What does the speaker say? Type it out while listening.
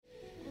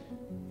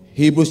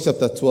Hebrews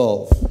chapter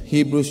 12.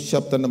 Hebrews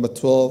chapter number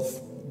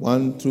 12,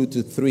 1 through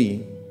to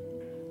 3.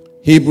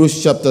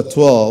 Hebrews chapter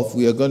 12,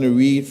 we are going to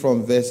read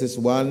from verses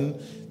 1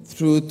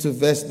 through to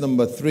verse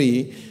number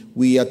 3.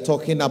 We are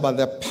talking about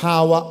the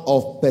power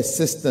of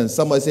persistence.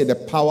 Somebody say the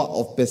power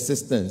of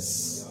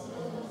persistence.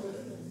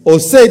 Or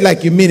say it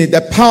like you mean it,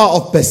 the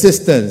power of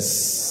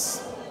persistence.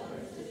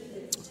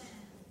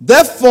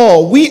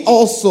 Therefore, we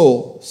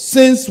also,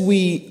 since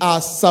we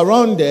are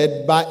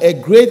surrounded by a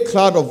great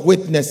cloud of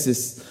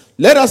witnesses,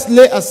 let us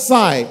lay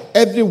aside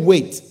every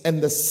weight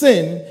and the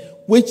sin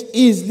which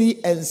easily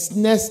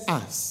ensnares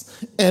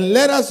us, and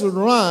let us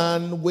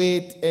run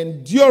with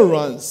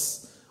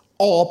endurance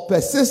or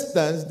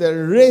persistence the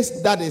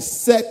race that is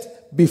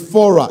set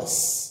before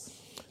us,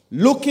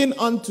 looking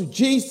unto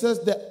Jesus,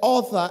 the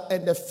author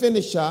and the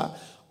finisher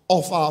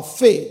of our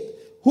faith,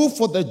 who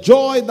for the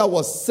joy that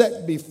was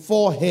set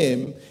before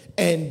him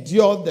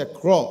endured the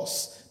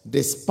cross,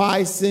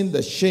 despising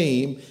the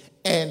shame,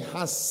 and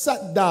has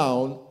sat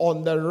down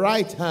on the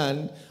right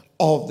hand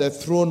of the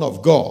throne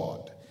of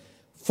God.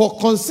 For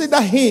consider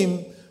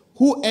him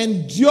who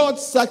endured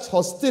such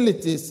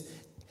hostilities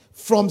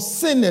from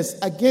sinners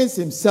against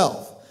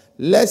himself,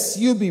 lest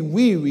you be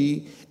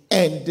weary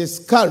and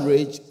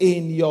discouraged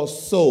in your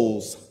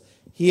souls.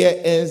 Here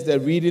ends the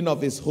reading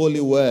of his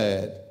holy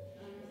word.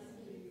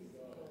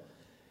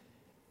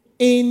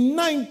 In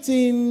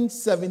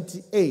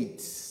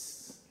 1978,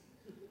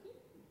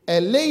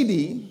 a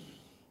lady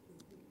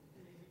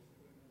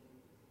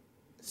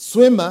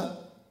swimmer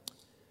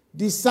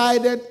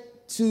decided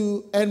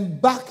to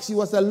embark. She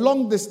was a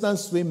long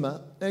distance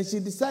swimmer, and she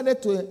decided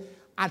to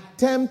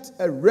attempt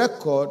a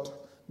record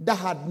that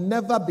had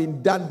never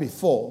been done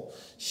before.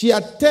 She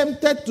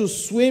attempted to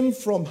swim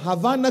from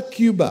Havana,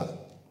 Cuba,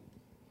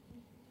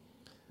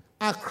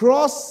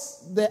 across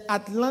the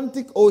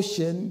Atlantic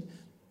Ocean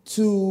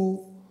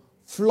to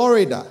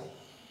Florida.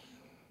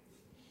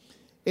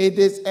 It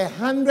is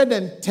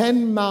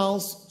 110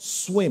 miles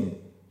swim.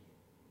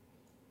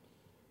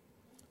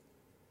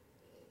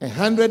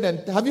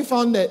 Have you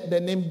found the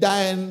name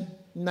Diane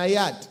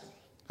Nayad?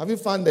 Have you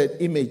found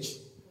the image?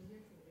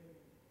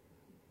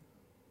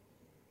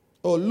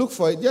 Oh, look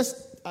for it.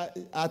 Just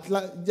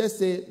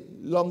say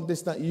long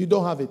distance. You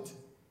don't have it.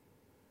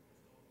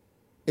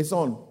 It's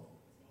on.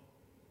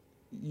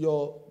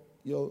 Your.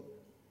 Oh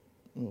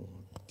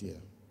dear.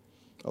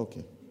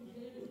 Okay.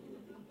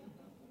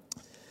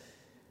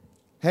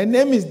 Her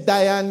name is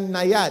Diane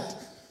Nayad.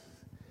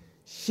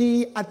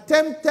 She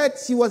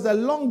was a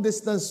long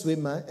distance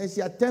swimmer, and she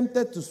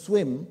attempted to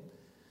swim.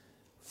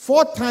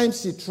 4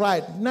 times she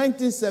tried.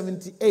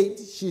 1978,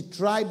 she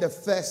tried the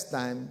first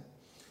time.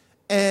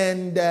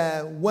 And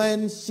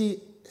when she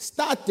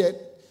started,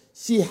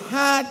 she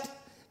had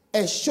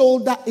a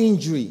shoulder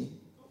injury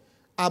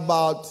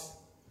about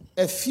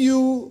a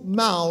few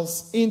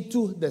miles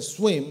into the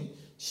swim.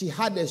 She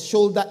had a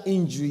shoulder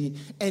injury,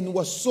 and it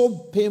was so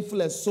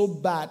painful and so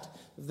bad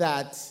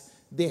that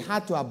they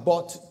had to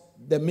abort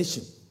the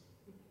mission.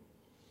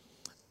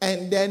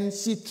 And then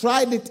she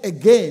tried it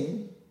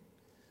again.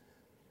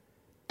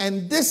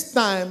 And this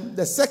time,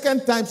 the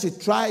second time she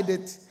tried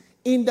it,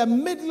 in the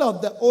middle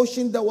of the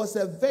ocean, there was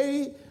a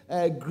very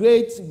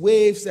great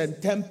waves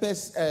and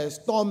tempest,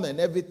 storm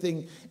and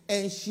everything.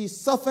 And she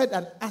suffered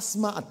an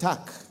asthma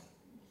attack.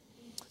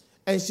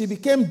 And she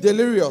became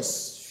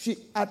delirious.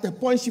 At a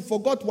point, she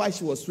forgot why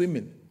she was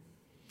swimming.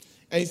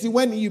 And you see,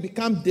 when you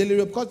become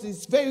delirious, because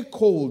it's very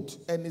cold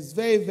and it's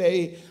very,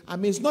 very,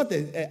 it's not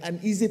an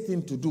easy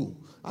thing to do.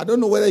 I don't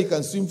know whether you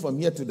can swim from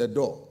here to the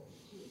door.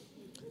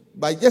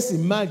 But just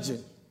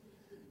imagine,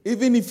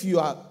 even if you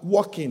are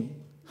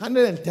walking,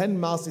 110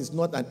 miles is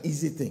not an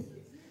easy thing.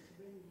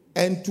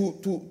 And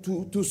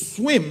to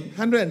swim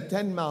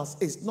 110 miles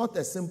is not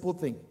a simple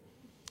thing.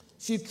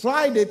 She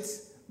tried it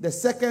the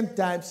second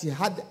time, she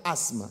had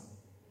asthma.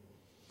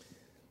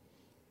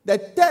 The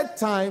third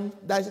time,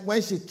 that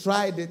when she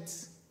tried it,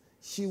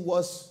 she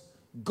was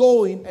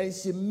going and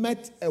she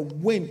met a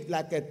wind,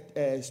 like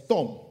a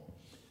storm,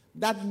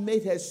 that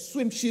made her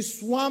swim. She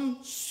swam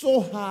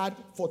so hard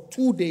for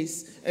 2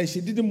 days and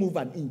she didn't move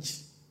an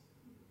inch.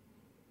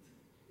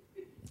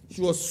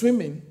 She was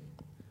swimming,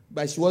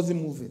 but she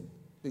wasn't moving,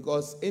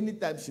 because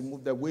anytime she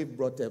moved, the wind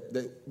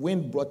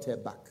brought her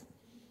back.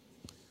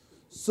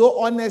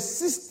 So on her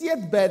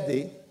 60th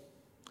birthday,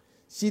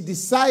 she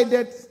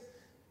decided,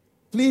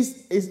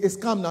 please, it's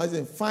come now,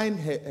 isn't it? Find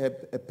her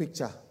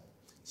picture.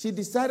 She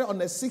decided on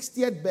her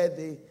 60th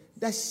birthday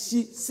that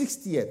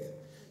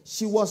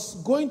she was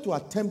going to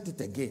attempt it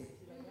again.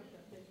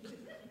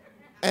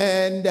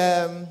 And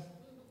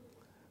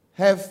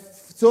her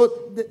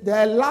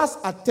last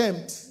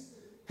attempt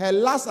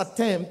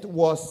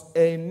was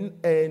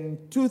in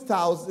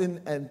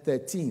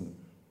 2013.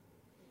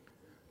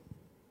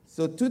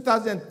 So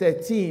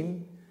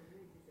 2013,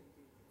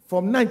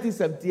 from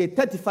 1978,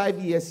 35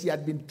 years, she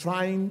had been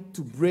trying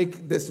to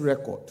break this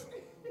record.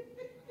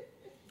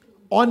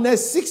 On her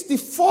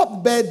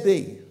 64th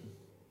birthday,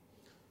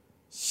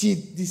 she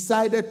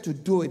decided to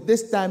do it.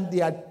 This time they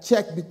had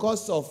checked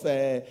because of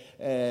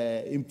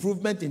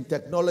improvement in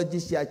technology.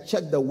 She had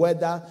checked the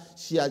weather.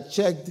 She had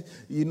checked,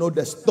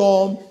 the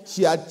storm.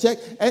 She had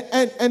checked.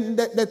 And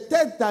the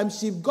third time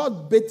she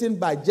got bitten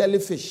by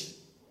jellyfish.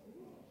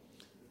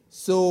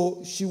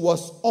 So she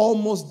was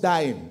almost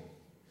dying.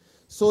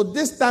 So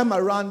this time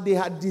around they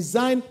had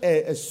designed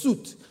a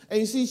suit. And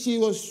you see, she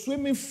was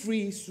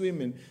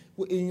swimming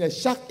in a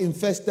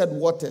shark-infested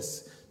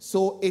waters.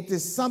 So it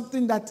is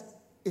something that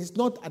is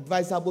not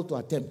advisable to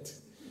attempt.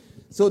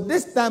 So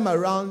this time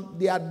around,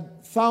 they had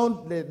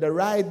found the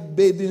right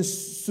bathing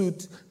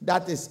suit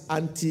that is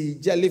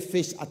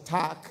anti-jellyfish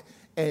attack.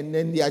 And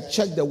then they had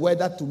checked the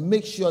weather to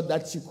make sure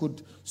that she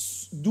could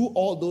do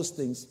all those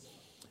things.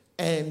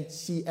 And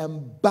she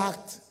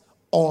embarked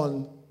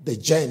on the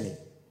journey.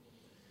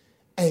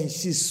 And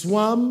she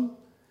swam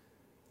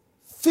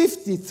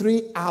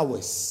 53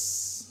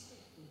 hours.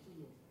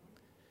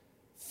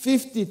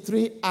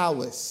 53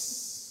 hours.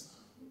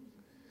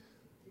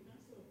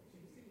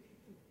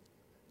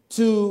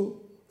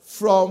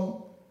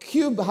 From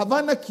Cuba,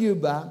 Havana,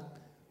 Cuba,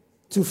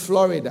 to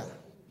Florida.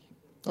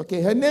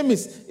 Okay, her name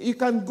is, you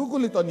can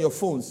Google it on your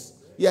phones.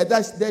 Yeah,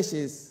 there she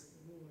is.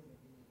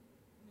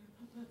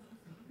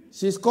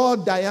 She's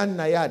called Diane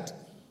Nayad.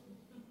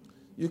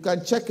 You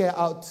can check her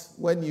out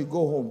when you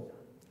go home.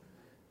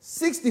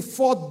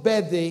 64th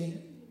birthday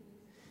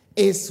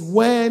is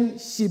when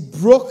she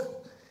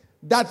broke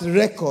that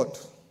record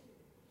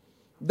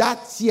that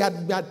she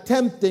had been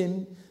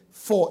attempting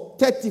for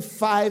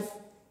 35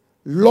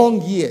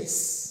 long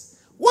years.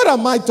 What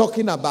am I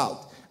talking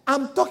about?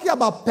 I'm talking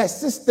about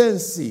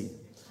persistency.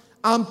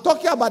 I'm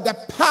talking about the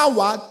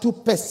power to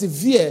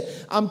persevere.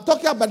 I'm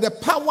talking about the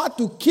power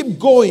to keep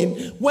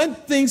going when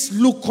things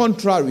look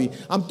contrary.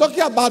 I'm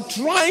talking about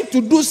trying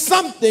to do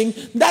something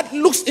that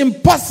looks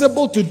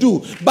impossible to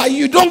do, but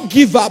you don't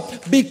give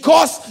up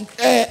because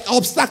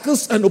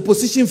obstacles and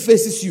opposition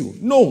faces you.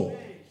 No.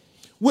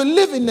 We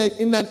live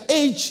in an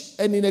age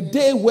and in a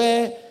day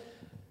where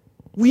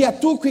we are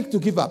too quick to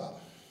give up.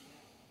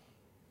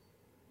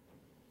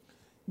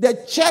 The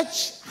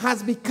church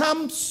has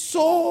become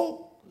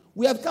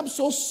we have become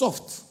so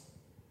soft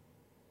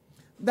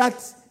that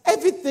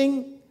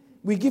everything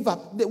we give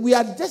up, we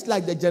are just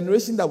like the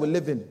generation that we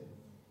live in.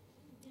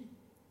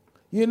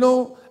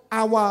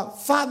 Our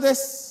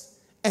fathers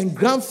and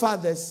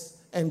grandfathers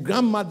and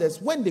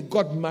grandmothers, when they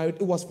got married,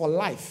 it was for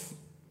life.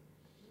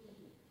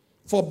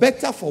 For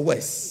better, for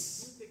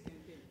worse.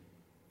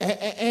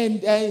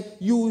 And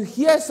you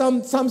hear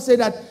some say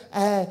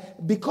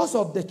that because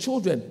of the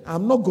children,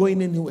 I'm not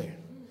going anywhere.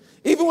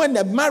 Even when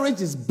the marriage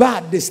is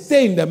bad, they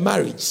stay in the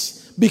marriage.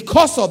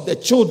 Because of the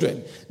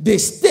children, they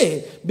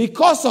stay.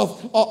 Because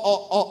of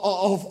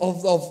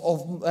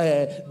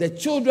the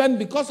children,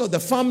 because of the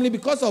family,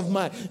 because of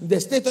the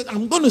status,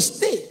 I'm going to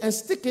stay and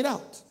stick it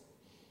out.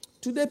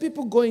 Today,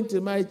 people go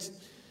into marriage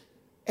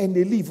and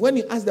they leave. When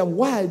you ask them,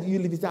 why do you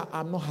leave? They say,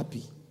 I'm not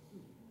happy.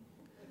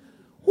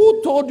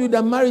 Who told you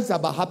that marriage is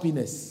about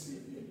happiness?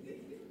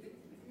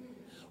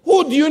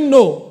 Who do you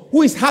know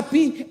who is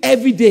happy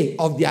every day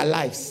of their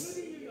lives?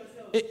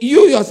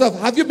 You yourself,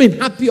 have you been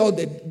happy all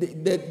the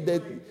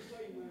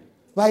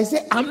but I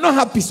say, I'm not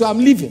happy, so I'm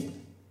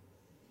leaving.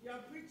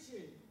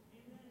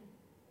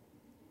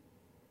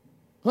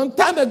 Some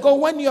time ago,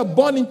 when you are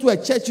born into a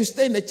church, you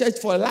stay in the church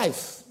for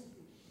life.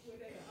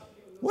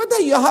 Whether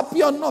you're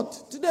happy or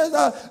not. Today,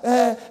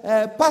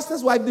 the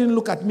pastor's wife didn't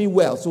look at me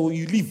well, so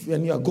you leave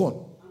and you're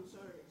gone.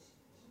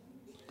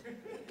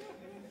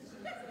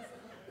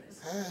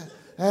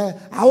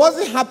 I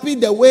wasn't happy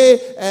the way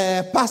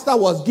pastor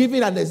was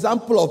giving an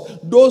example of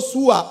those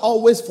who are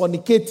always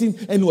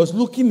fornicating and was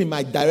looking in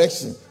my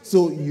direction.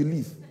 So you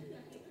leave.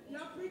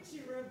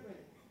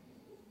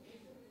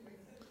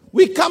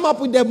 We come up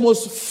with the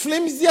most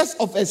flimsiest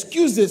of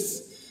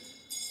excuses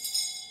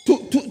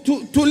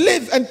to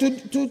live and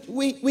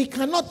we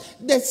cannot,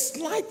 the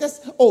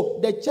slightest,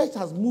 the church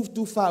has moved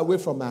too far away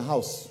from my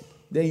house.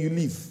 Then you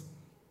leave.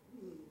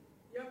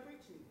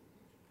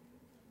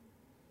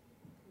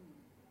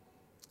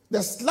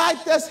 The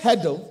slightest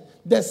hurdle,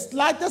 the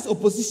slightest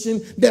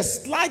opposition, the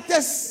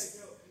slightest,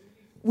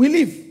 we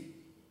leave.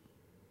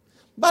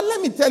 But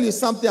let me tell you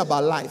something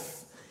about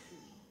life.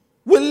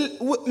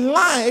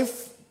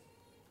 Life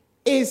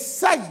is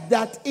such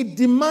that it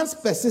demands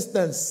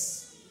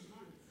persistence.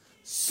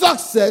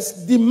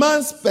 Success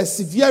demands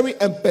persevering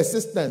and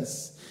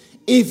persistence.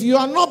 If you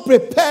are not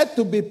prepared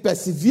to be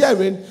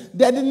persevering,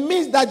 then it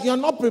means that you are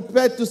not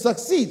prepared to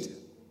succeed.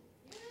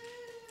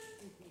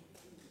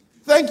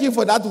 Thank you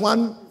for that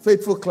one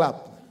faithful clap.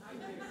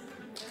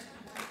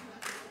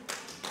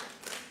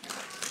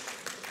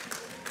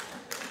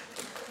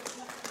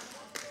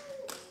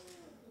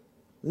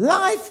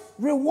 Life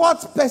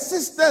rewards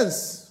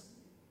persistence.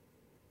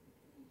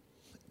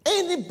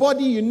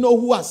 Anybody you know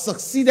who has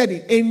succeeded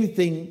in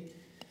anything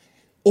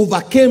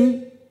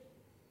overcame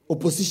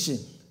opposition,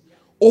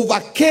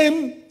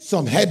 overcame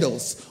some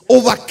hurdles,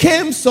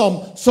 overcame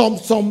some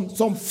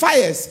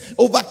fires,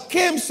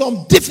 overcame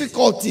some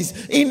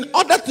difficulties in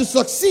order to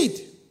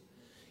succeed.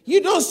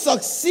 You don't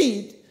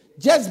succeed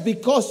just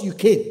because you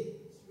came.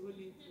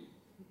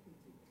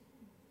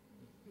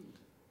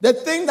 The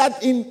thing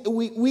that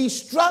we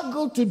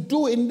struggle to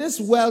do in this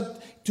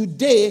world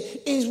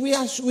today is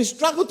we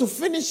struggle to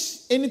finish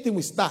anything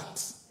we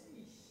start.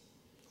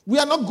 We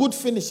are not good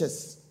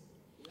finishers.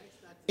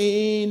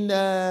 I'm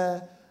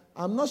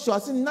not sure, I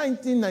think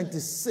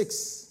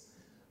 1996,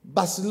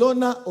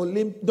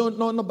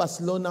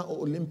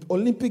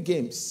 Olympic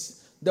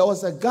Games, there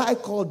was a guy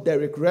called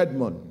Derek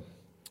Redmond,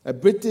 a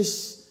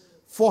British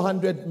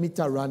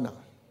 400-meter runner.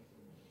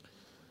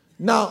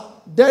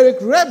 Now, Derek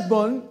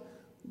Redmond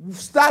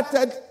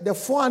started the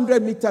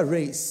 400-meter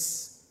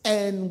race.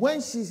 And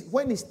when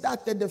he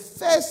started the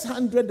first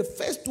 100, the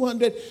first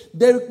 200,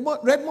 Derek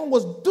Redmond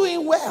was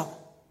doing well.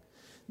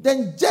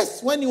 Then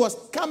just when he was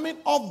coming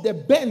off the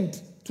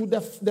bend to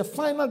the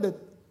final, the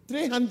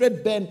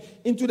 300 bend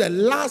into the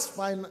last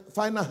final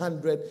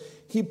 100,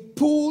 he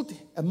pulled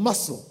a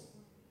muscle.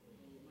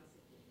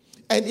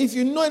 And if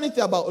you know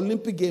anything about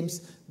Olympic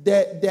Games,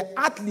 the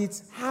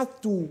athletes have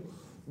to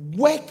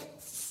work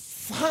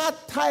hard,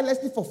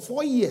 tirelessly for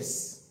 4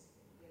 years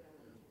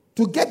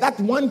to get that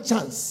one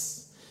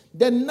chance.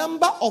 The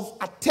number of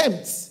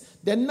attempts,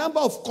 the number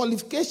of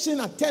qualification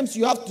attempts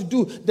you have to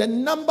do, the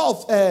number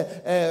of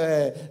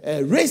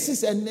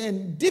races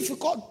and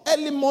difficult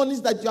early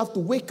mornings that you have to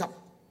wake up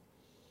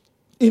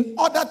in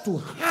order to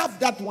have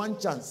that one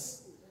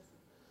chance.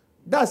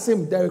 That's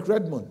him, Derek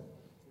Redmond.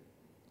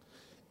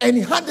 And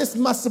he had this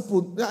muscle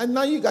pull.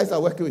 Now you guys are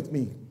working with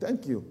me.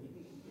 Thank you.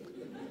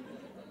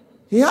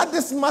 He had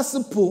this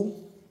muscle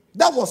pull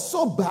that was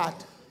so bad,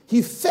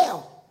 he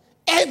fell.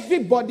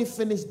 Everybody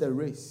finished the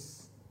race.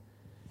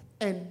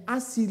 And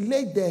as he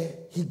lay there,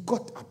 he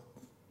got up.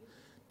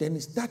 Then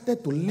he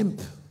started to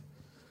limp,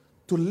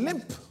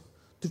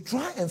 to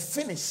try and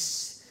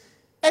finish.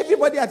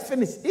 Everybody had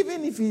finished.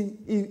 Even if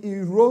he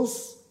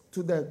rose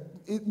to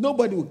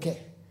nobody would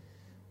care.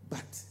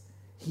 But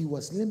he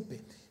was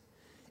limping.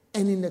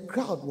 And in the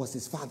crowd was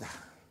his father.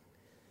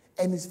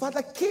 And his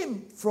father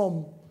came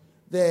from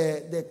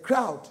the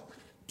crowd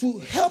to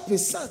help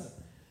his son.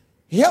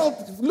 He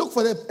helped look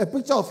for a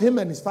picture of him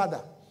and his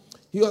father.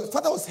 His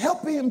father was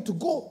helping him to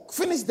go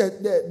finish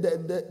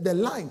the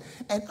line.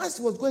 And as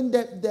he was going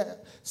there, the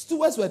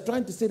stewards were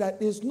trying to say that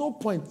there's no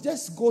point.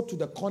 Just go to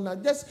the corner.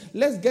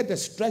 Let's get a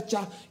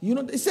stretcher.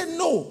 They said,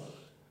 no.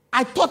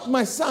 I taught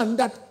my son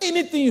that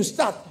anything you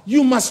start,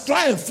 you must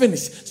try and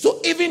finish. So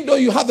even though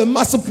you have a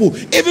muscle pull,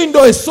 even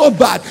though it's so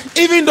bad,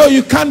 even though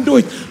you can't do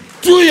it,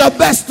 do your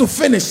best to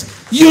finish.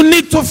 You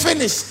need to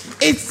finish.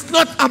 It's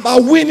not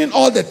about winning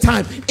all the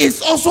time.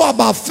 It's also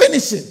about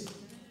finishing.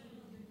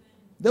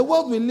 The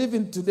world we live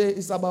in today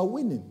is about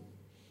winning.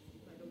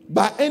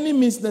 By any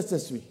means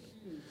necessary.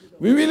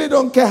 We really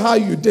don't care how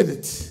you did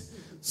it.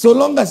 So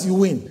long as you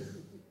win.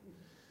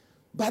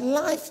 But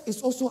life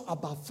is also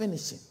about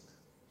finishing.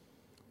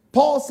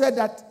 Paul said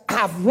that I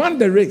have run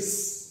the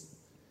race.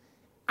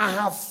 I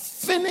have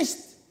finished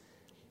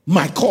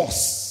my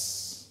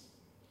course.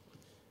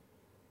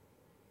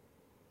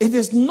 It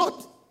is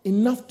not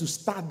enough to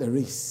start the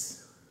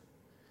race.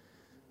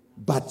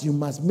 But you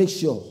must make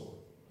sure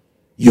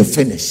you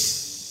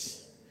finish.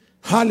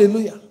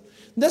 Hallelujah.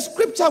 The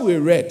scripture we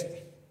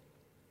read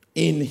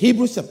in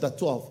Hebrews chapter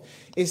 12,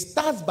 it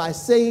starts by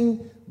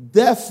saying,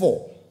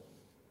 therefore.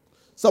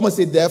 Someone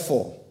say,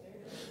 therefore.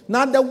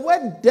 Now, the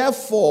word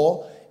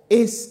therefore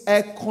is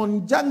a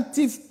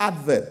conjunctive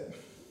adverb.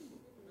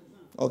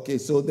 Okay,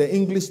 so the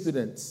English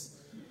students.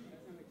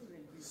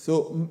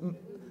 So,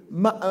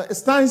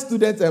 science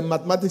students and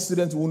mathematics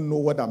students won't know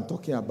what I'm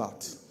talking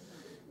about.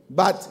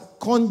 But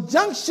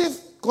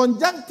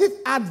conjunctive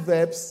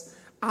adverbs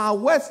are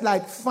words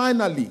like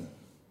finally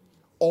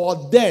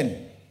or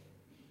then.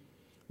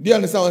 Do you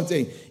understand what I'm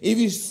saying? If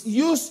you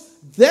use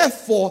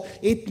therefore,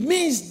 it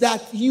means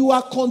that you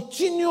are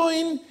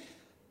continuing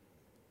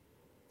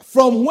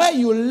from where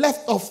you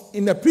left off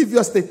in the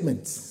previous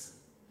statement.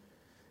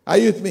 Are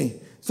you with me?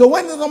 So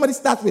when somebody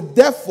starts with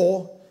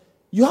therefore,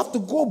 you have to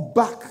go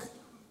back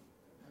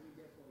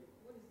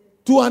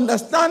to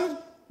understand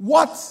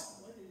what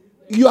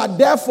you are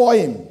there for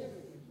him.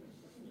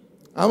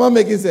 Am I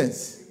making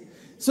sense?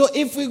 So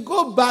if we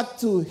go back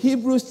to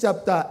Hebrews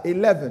chapter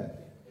 11,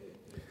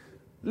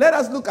 let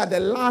us look at the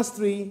last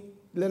 2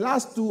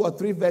 or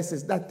 3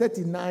 verses, that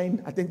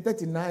 39, I think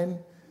 39,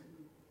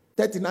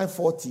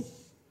 40,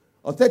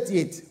 or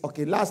 38.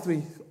 Okay, last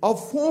 3.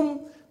 Of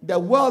whom the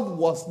world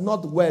was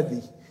not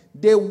worthy.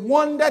 They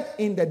wandered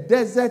in the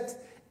desert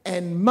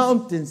and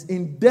mountains,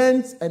 in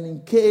dens and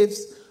in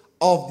caves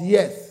of the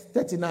earth.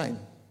 39.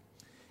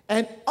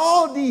 And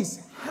all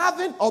these,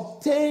 having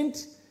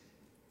obtained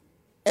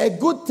a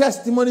good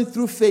testimony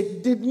through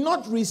faith, did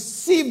not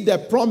receive the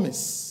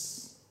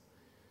promise.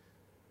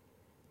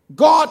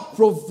 God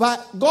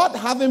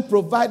having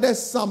provided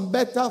something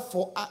better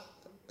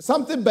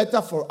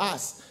for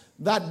us,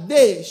 that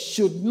they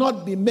should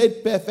not be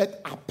made perfect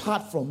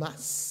apart from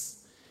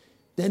us.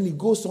 Then he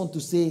goes on to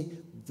say,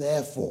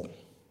 therefore.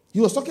 He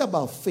was talking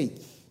about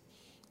faith.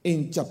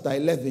 in chapter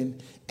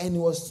 11, and he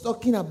was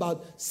talking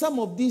about some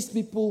of these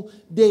people,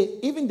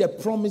 even the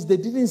promise, they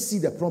didn't see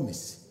the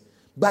promise,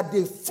 but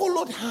they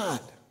followed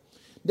hard.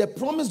 The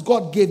promise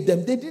God gave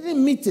them, they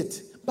didn't meet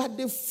it, but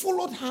they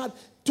followed hard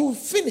to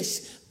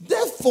finish.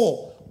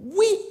 Therefore,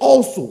 we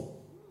also,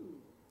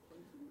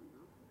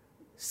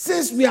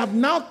 since we have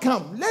now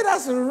come, let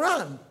us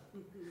run.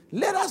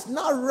 Let us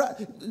now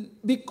run.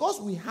 Because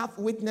we have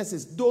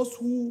witnesses, those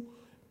who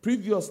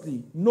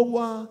previously,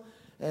 Noah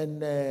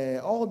and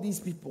all these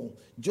people,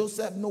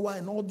 Joseph, Noah,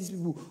 and all these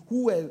people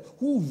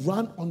who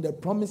ran on the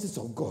promises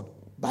of God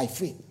by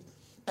faith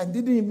and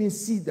didn't even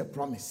see the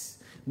promise.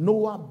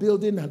 Noah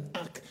building an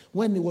ark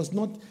when it was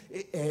not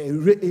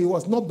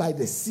by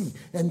the sea,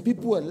 and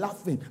people were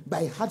laughing,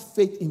 but he had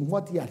faith in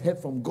what he had heard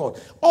from God.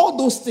 All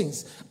those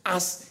things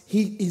as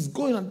he is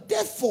going on.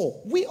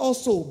 Therefore, we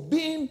also,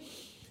 being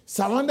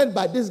surrounded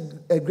by this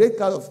great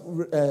crowd of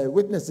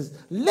witnesses,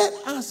 let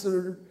us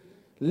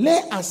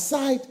lay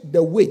aside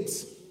the weight.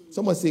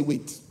 Someone say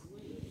weight.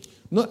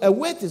 No, a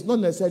weight is not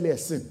necessarily a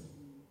sin,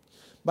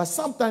 but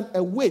sometimes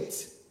a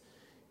weight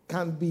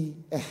can be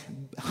a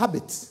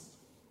habit.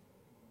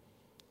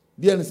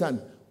 Do you understand?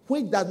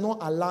 Which does not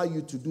allow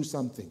you to do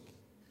something.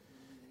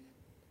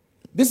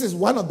 This is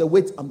one of the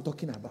weights I'm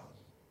talking about.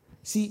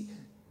 See,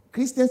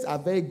 Christians are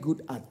very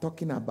good at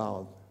talking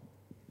about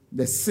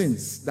the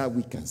sins that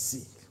we can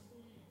see.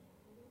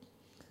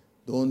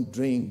 Don't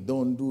drink,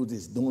 don't do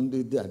this, don't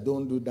do that,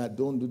 don't do that,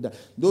 don't do that.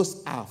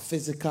 Those are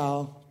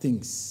physical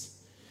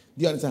things.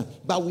 Do you understand?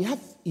 But we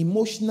have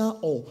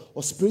emotional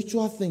or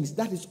spiritual things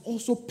that is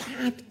also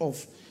part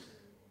of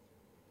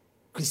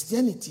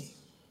Christianity.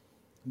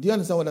 Do you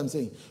understand what I'm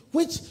saying?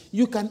 Which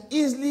you can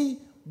easily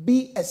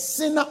be a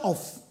sinner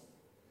of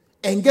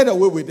and get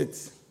away with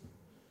it.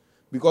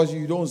 Because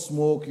you don't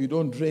smoke, you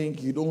don't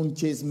drink, you don't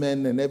chase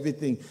men and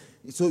everything.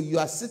 So you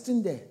are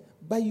sitting there,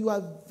 but you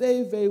are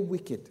very, very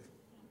wicked.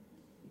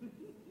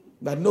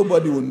 But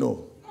nobody will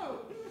know.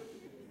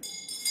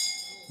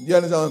 Do you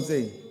understand what I'm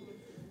saying?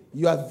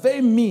 You are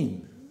very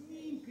mean.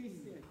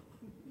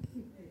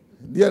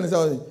 Do you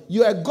understand what I'm saying?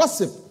 You are a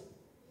gossip.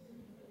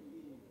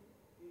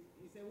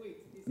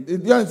 Do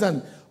you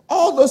understand?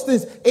 All those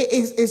things,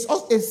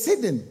 it's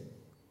hidden.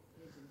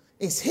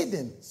 It's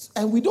hidden.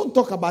 And we don't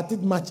talk about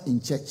it much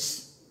in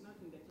church.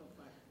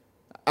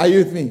 Are you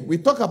with me? We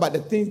talk about the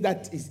things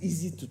that is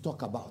easy to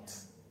talk about.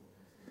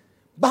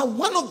 But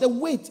one of the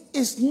weight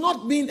is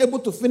not being able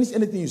to finish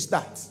anything you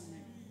start.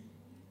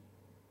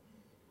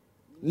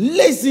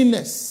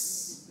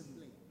 Laziness,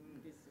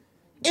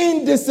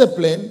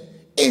 indiscipline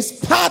is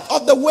part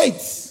of the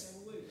weight.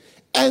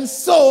 And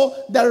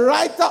so the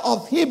writer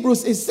of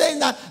Hebrews is saying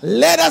that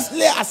let us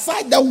lay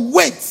aside the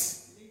weight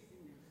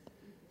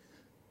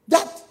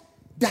that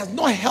does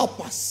not help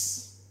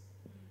us.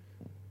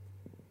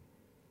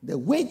 The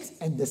weight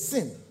and the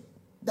sin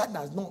that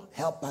does not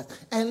help us.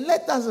 And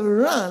let us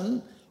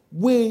run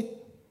with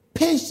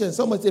patience.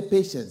 Someone say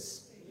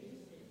patience.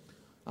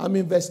 I'm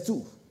in verse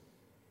 2.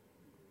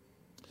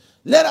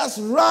 Let us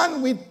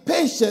run with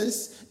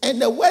patience.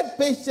 And the word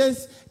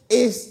patience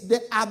is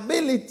the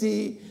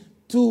ability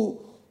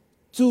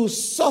to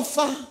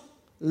suffer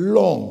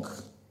long.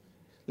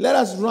 Let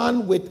us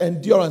run with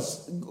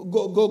endurance.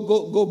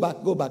 Go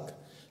back.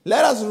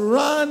 Let us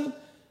run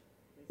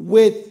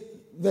with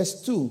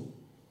verse 2.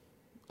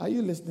 Are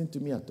you listening to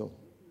me at all?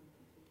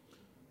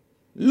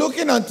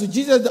 Looking unto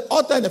Jesus, the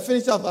author and the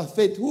finisher of our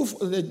faith.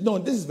 No,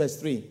 this is verse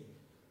 3.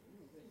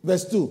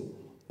 Verse 2.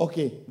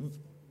 Okay.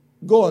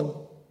 Go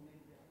on.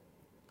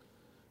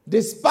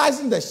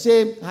 Despising the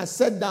shame, has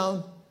sat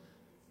down.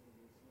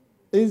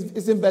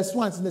 It's in verse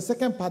 1. It's in the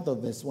second part of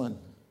verse 1.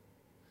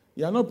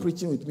 You are not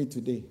preaching with me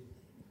today.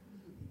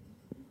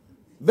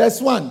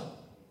 Verse 1.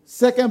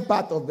 Second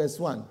part of verse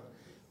 1.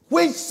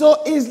 Which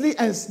so easily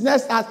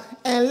ensnares us,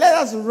 and let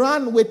us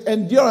run with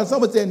endurance.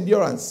 Somebody say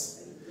endurance.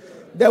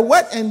 The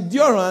word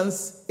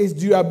endurance is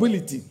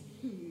durability.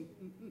 Do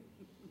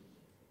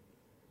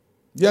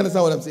you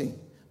understand what I'm saying?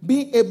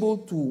 Being able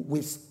to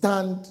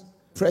withstand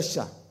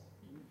pressure.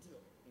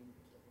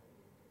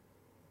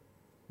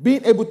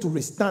 Being able to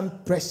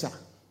withstand pressure.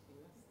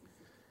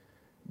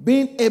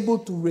 Being able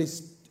to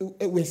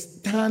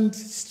withstand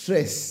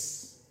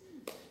stress.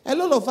 A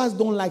lot of us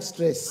don't like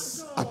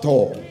stress at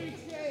all.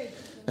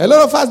 A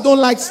lot of us don't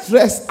like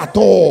stress at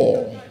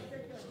all.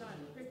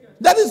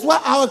 That is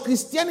why our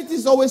Christianity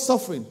is always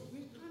suffering.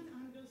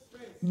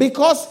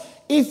 Because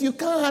if you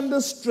can't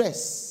handle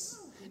stress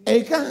and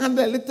you can't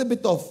handle a little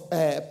bit of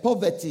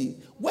poverty,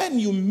 when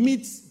you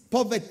meet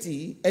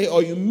poverty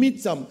or you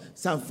meet some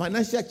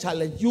financial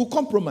challenge, you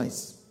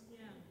compromise.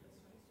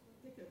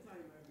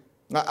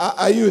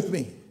 Are you with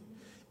me?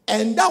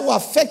 And that will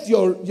affect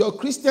your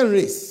Christian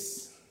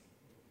race.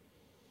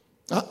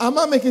 Am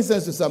I making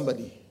sense to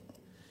somebody?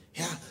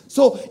 Yeah.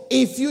 So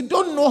if you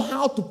don't know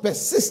how to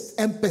persist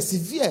and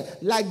persevere,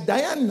 like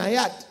Diane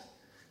Nayat,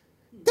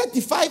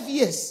 35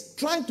 years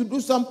trying to do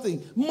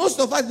something,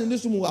 most of us in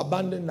this room will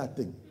abandon that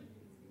thing.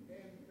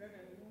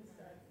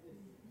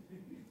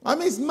 I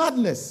mean, it's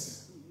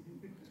madness.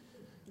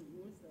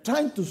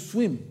 trying to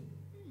swim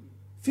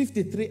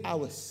 53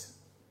 hours.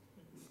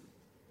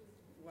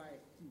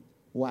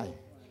 Why?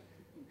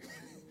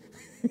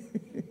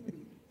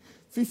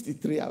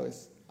 53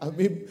 hours. I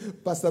mean,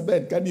 Pastor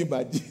Ben, can you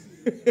imagine?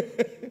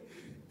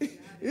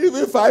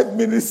 Even 5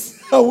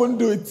 minutes, I won't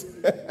do it. Some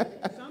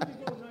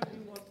people not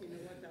even walk in the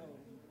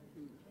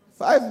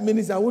water. 5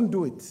 minutes, I won't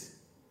do it.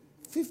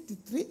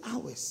 53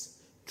 hours.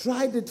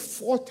 Tried it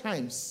 4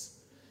 times.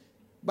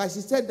 But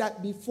she said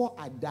that before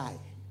I die,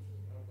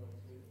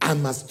 I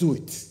must do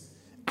it.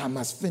 I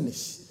must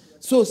finish.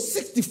 So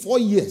 64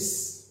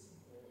 years.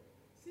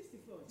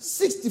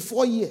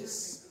 64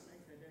 years.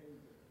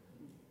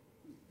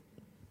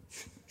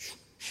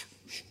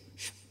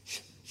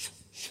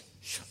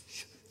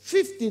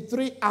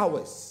 53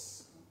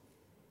 hours.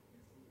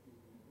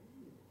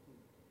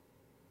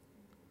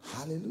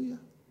 Hallelujah.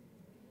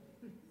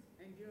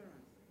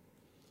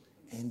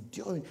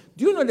 Enduring.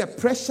 Do you know the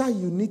pressure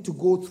you need to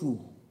go through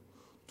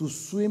to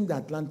swim the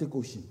Atlantic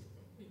Ocean?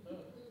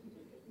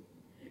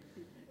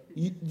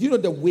 Do you know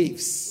the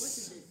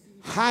waves?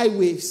 High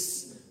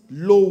waves,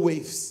 low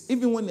waves.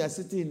 Even when you are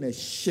sitting in a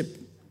ship,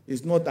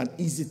 it's not an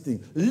easy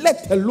thing.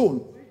 Let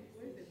alone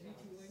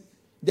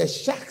the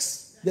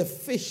sharks, the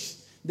fish,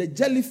 the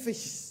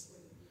jellyfish.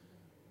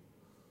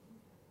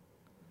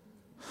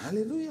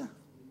 Hallelujah.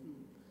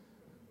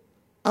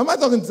 Am I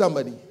talking to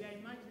somebody?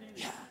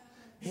 Yeah.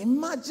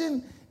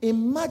 Imagine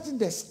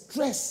the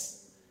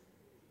stress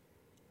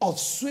of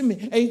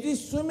swimming. And you think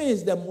swimming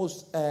is the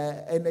most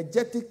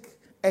energetic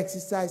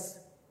exercise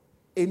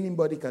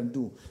anybody can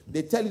do.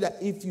 They tell you that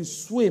if you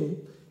swim,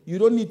 you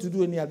don't need to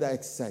do any other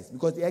exercise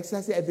because the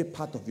exercise is every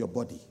part of your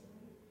body.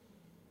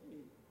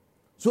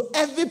 So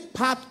every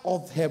part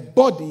of her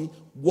body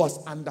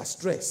was under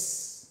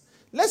stress.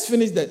 Let's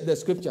finish the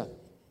scripture.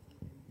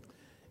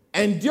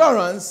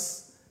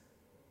 Endurance,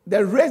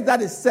 the race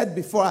that is set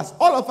before us.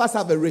 All of us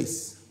have a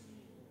race.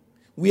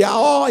 We are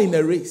all in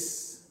a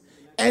race.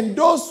 And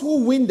those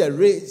who win the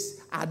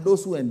race are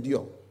those who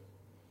endure.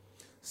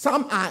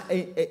 Some are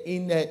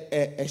in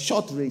a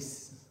short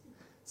race.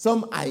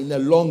 Some are in a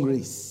long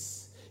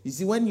race. You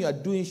see, when you are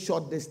doing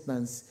short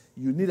distance,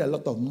 you need a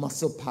lot of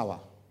muscle power.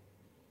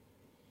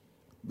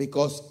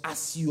 Because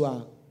as you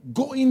are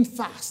going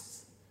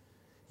fast,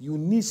 you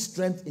need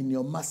strength in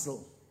your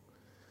muscle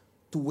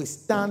to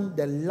withstand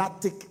the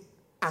lactic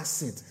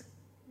acid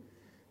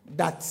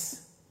that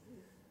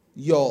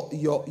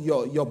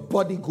your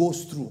body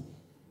goes through.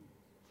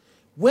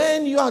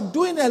 When you are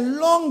doing a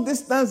long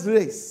distance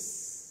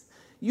race,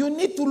 you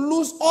need to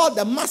lose all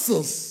the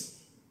muscles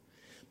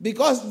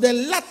because the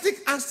lactic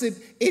acid,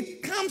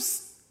 it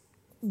comes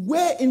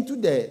way into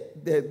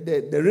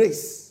the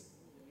race.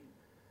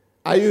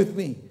 Are you with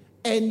me?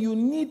 And you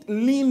need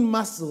lean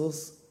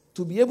muscles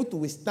to be able to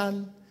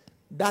withstand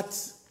that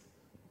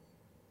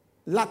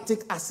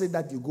lactic acid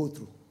that you go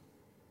through.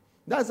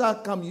 That's how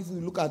come if you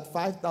look at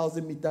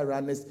 5,000 meter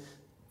runners,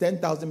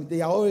 10,000 meters,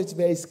 they are always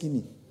very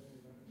skinny.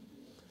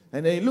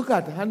 And then you look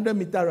at 100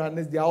 meter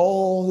runners, they are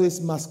always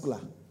muscular.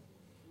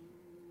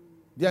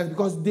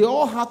 Because they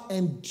all have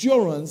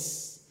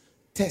endurance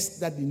tests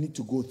that they need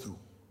to go through.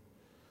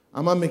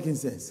 Am I making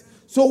sense?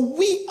 So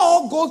we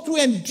all go through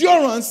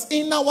endurance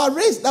in our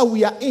race that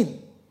we are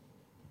in.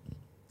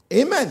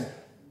 Amen.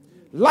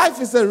 Life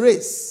is a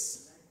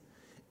race.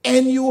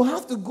 And you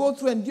have to go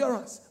through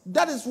endurance.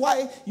 That is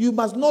why you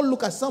must not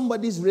look at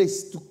somebody's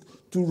race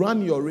to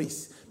run your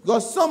race.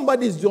 Because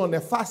somebody is doing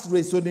a fast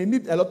race, so they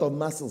need a lot of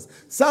muscles.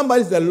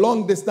 Somebody is a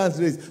long distance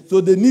race,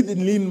 so they need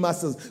lean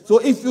muscles. So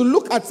if you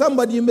look at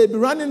somebody, you may be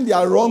running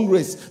their wrong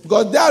race.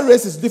 Because their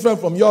race is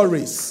different from your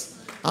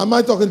race. Am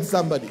I talking to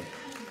somebody?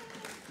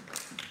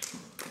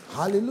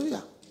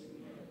 Hallelujah.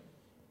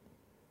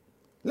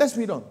 Let's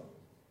read on.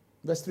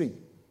 Verse 3.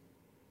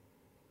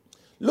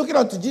 Looking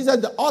unto Jesus,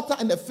 the author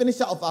and the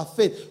finisher of our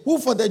faith, who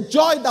for the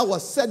joy that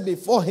was set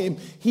before him,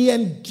 he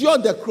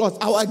endured the cross.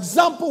 Our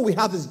example we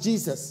have is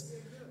Jesus.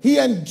 He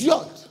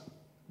endured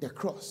the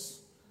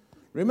cross.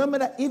 Remember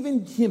that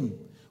even him,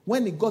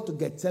 when he got to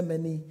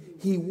Gethsemane,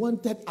 he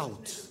wanted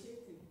out.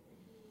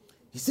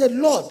 He said,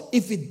 Lord,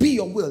 if it be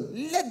your will,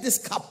 let this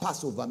cup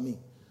pass over me.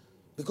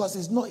 Because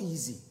it's not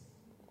easy.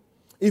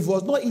 If it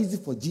was not easy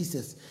for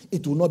Jesus,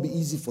 it will not be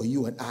easy for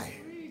you and I.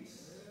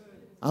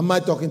 Am I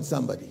talking to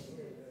somebody?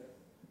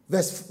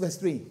 Verse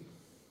 3.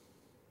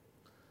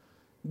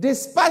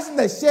 Despising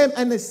the shame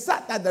and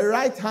sat at the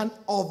right hand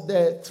of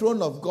the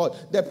throne of God.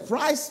 The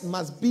prize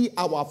must be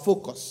our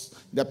focus.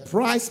 The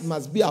prize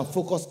must be our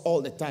focus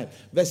all the time.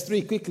 Verse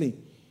 3, quickly.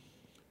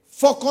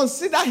 For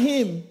consider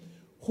him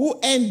who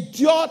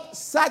endured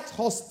such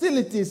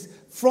hostilities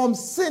from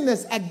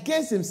sinners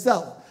against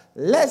himself,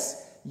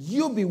 lest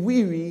you be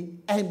weary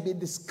and be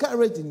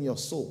discouraged in your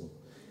soul.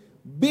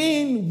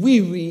 Being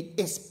weary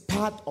is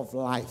part of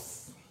life.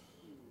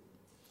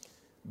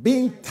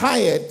 Being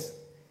tired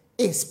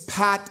is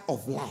part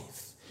of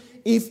life.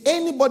 If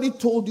anybody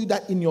told you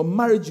that in your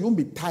marriage you won't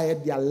be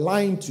tired, they are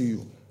lying to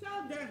you.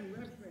 Tell them,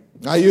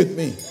 Reverend. Are you with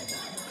me?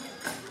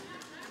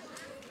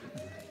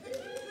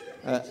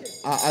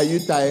 Are you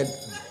tired?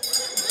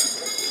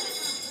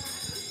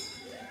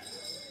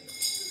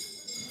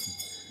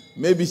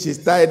 Maybe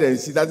she's tired and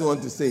she doesn't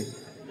want to say.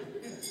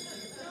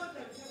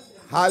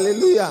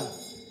 Hallelujah.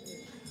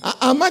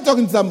 Am I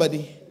talking to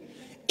somebody?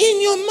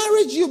 In your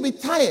marriage, you'll be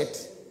tired.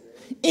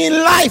 In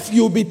life,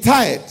 you'll be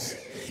tired.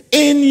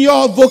 In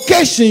your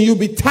vocation, you'll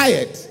be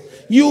tired.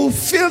 You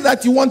feel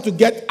that you want to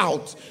get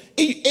out.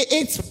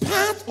 It's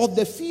part of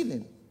the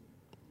feeling.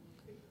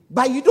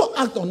 But you don't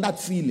act on that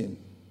feeling.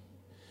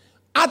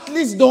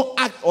 Athletes don't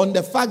act on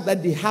the fact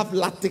that they have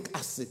lactic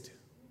acid.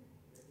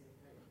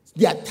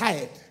 They are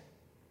tired.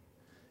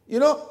 You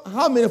know,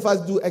 how many of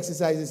us do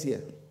exercises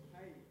here?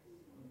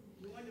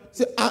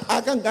 So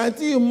I can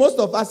guarantee you, most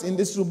of us in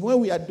this room, when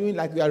we are doing,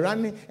 like we are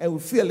running and we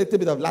feel a little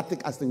bit of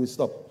lactic acid, we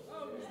stop.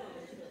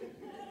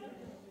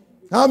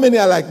 How many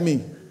are like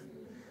me?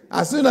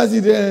 As soon as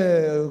you do,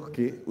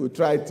 okay, we'll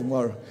try it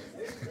tomorrow.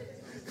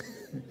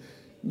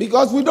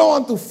 Because we don't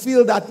want to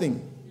feel that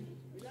thing.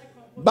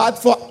 But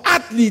for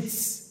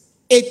athletes,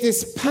 it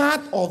is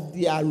part of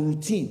their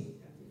routine.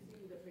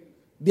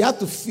 They have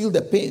to feel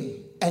the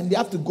pain and they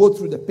have to go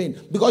through the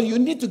pain. Because you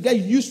need to get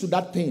used to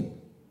that pain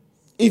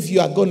if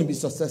you are going to be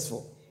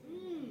successful.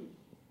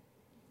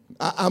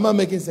 Am I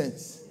making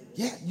sense?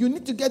 Yeah, you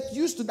need to get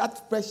used to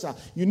that pressure.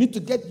 You need to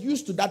get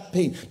used to that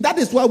pain. That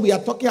is why we are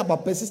talking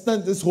about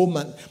persistence this whole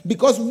month.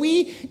 Because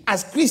we,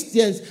 as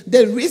Christians,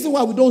 the reason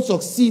why we don't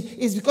succeed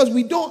is because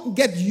we don't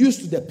get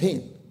used to the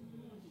pain.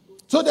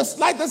 So the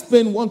slightest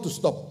pain wants to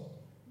stop.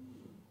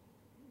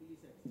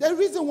 The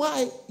reason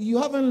why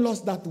you haven't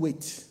lost that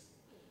weight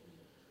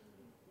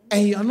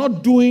and you are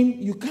not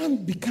doing, you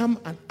can't become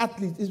an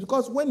athlete is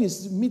because when you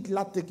meet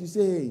lactic, you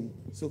say, hey,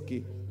 it's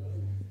okay.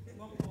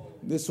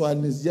 This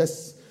one is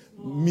just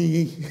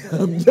me.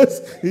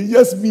 It's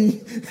just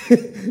me.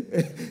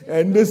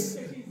 And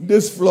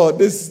this floor,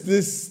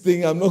 this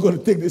thing, I'm not going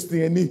to take this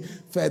thing any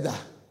further.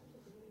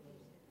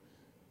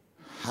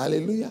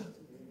 Hallelujah.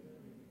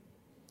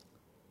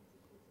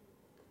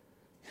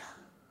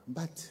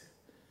 But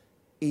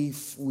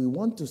if we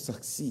want to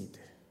succeed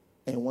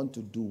and want to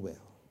do well,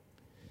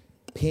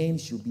 pain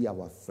should be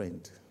our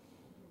friend.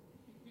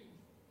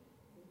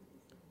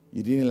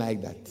 You didn't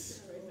like that?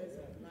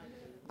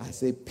 I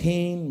say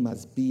pain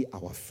must be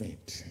our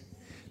friend.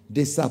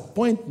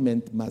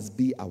 Disappointment must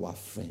be our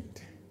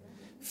friend.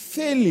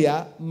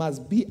 Failure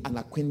must be an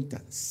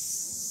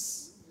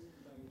acquaintance.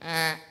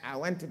 I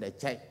went to the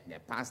church. The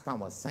pastor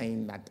was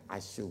saying that I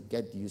should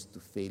get used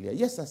to failure.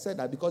 Yes, I said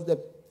that because the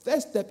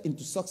first step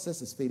into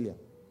success is failure.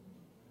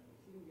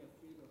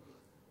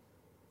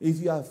 If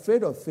you are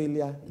afraid of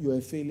failure, you are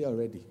a failure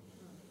already.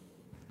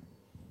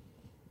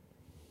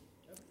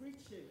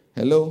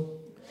 Hello?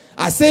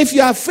 I say if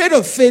you are afraid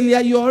of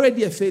failure, you're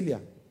already a failure.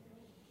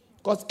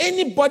 Because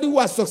anybody who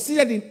has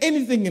succeeded in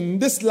anything in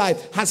this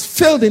life has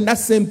failed in that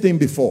same thing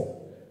before.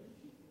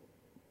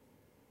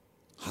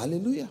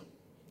 Hallelujah.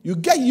 You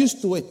get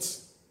used to it.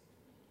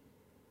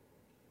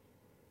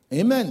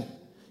 Amen.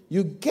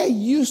 You get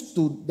used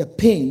to the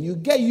pain. You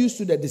get used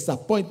to the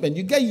disappointment.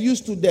 You get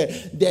used to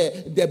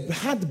the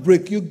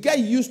heartbreak. You get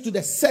used to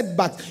the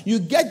setbacks. You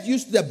get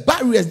used to the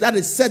barriers that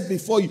is set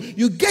before you.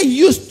 You get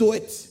used to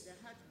it.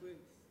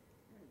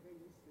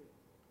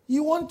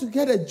 You want to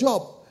get a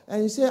job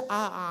and you say,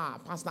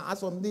 Pastor,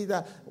 as on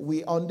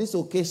this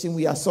occasion,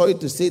 we are sorry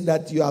to say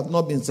that you have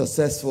not been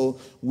successful.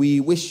 We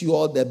wish you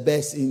all the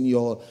best in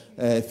your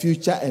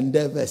future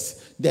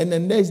endeavors. Then the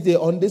next day,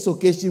 on this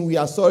occasion, we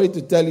are sorry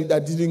to tell you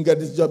that you didn't get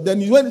this job.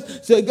 Then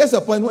so it gets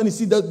a point when you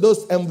see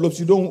those envelopes,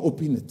 you don't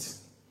open it.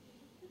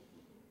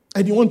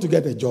 And you want to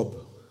get a job.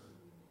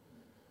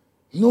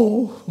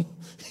 No,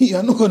 you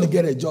are not going to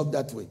get a job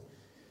that way.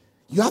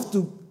 You have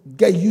to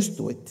get used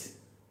to it.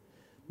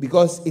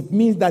 Because it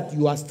means that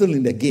you are still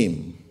in the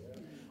game.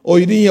 Oh,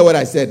 you didn't hear what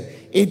I said.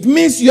 It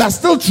means you are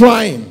still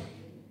trying.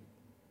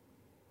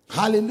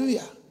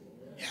 Hallelujah.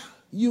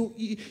 Yeah.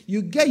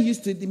 You get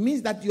used to it. It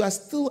means that you are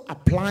still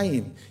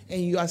applying.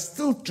 And you are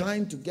still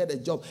trying to get a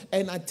job.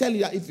 And I tell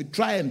you, if you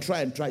try and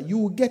try and try, you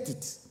will get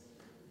it.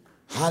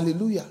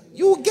 Hallelujah.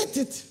 You will get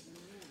it.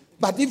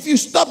 But if you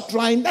stop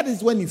trying, that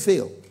is when you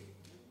fail.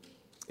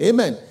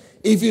 Amen.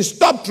 If you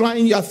stop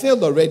trying, you have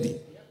failed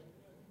already.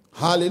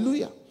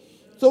 Hallelujah.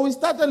 So we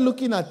started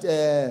looking at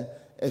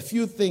a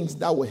few things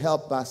that will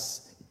help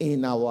us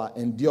in our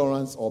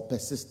endurance or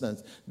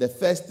persistence. The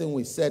first thing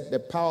we said, the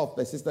power of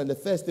persistence, the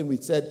first thing we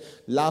said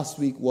last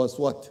week was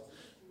what?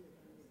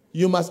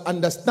 You must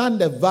understand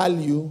the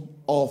value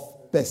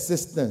of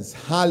persistence.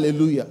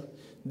 Hallelujah.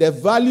 The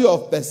value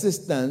of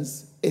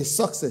persistence is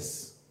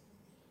success.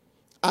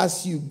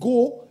 As you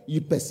go,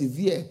 you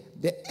persevere.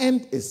 The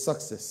end is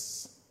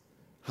success.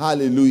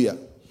 Hallelujah.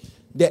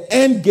 The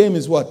end game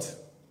is what?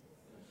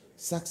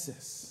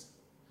 Success.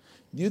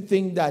 Do you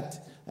think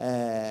that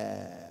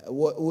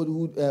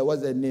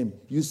what's the name?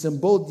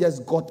 Usain Bolt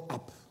just got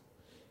up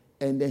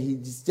and then he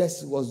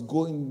just was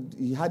going,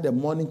 he had a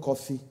morning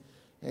coffee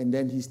and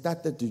then he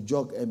started to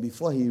jog, and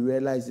before he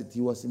realized it, he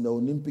was in the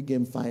Olympic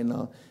game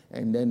final,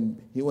 and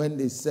then when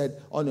they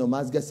said, on your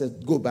mask, get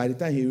set, go, by the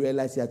time he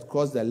realized he had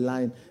crossed the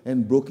line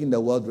and broken the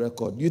world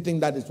record. Do you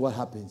think that is what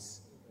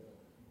happens?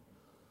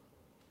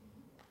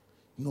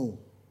 No.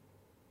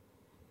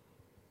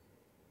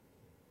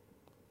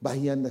 But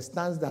he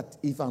understands that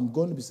if I'm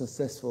going to be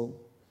successful,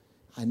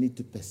 I need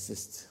to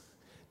persist.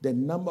 The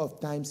number of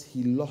times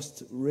he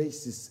lost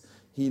races,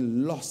 he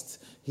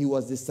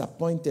was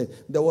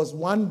disappointed. There was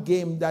one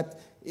game that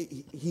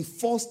he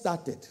first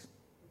started.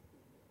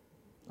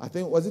 I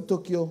think, was it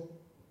Tokyo?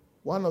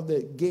 One of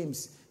the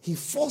games. He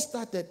first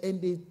started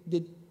and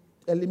they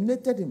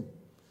eliminated him.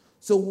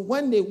 So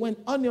when they went,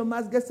 on your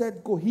mask, get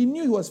set, go. He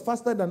knew he was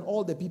faster than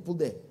all the people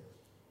there.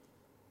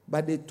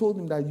 But they told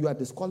him that you are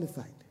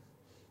disqualified.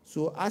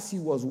 So as he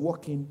was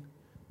walking,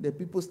 the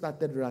people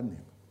started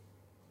running.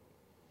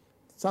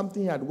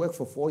 Something he had worked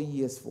for 4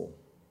 years for.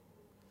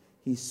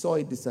 He saw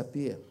it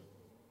disappear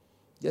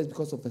just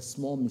because of a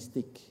small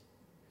mistake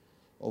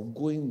of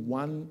going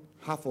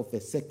 1/2 of a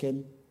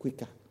second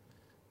quicker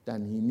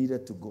than he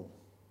needed to go.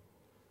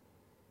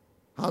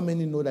 How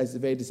many know that it's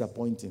very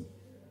disappointing?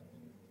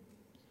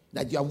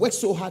 That you have worked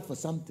so hard for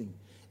something,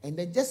 and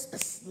then just a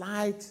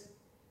slight,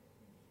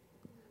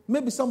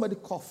 maybe somebody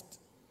coughed,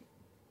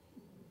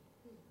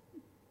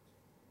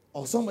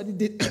 or somebody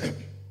did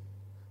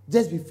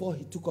just before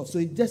he took off. So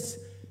he just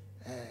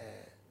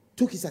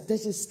took his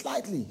attention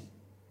slightly,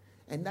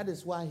 and that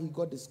is why he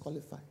got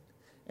disqualified.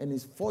 And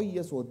his 4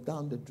 years were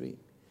down the drain.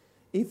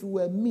 If it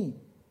were me,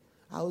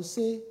 I would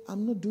say,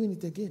 I'm not doing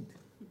it again.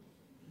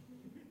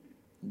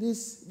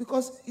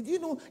 Because,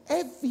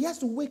 he has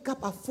to wake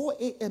up at 4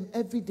 a.m.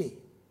 every day.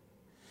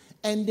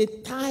 And they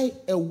tie,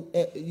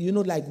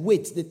 like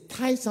weights. They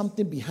tie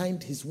something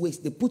behind his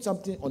waist. They put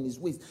something on his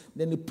waist.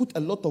 Then they put a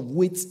lot of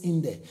weights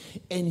in there.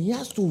 And he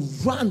has to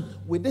run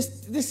with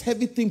this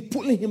heavy thing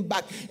pulling him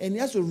back. And he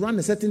has to run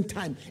a certain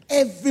time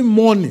every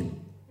morning.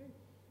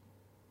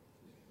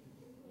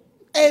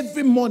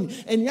 Every morning.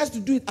 And he has to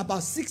do it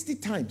about 60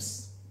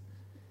 times.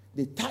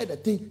 They tie the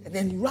thing, and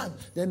then he ran.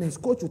 Then his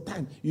coach will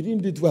time. You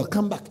didn't do it well,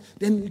 come back.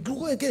 Then you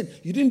go again.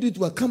 You didn't do it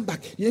well, come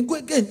back. You go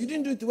again. You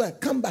didn't do it well,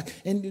 come back.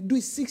 And you do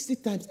it 60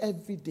 times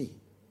every day.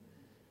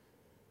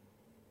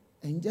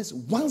 And just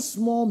one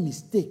small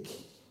mistake.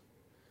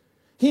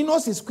 He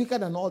knows he's quicker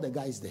than all the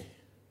guys there.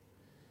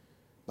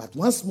 But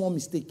one small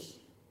mistake,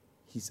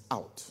 he's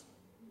out.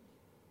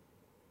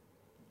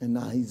 And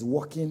now he's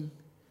walking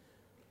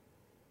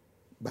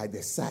by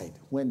the side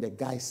when the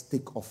guys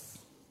take off,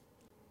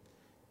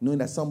 knowing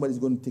that somebody's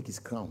going to take his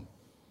crown.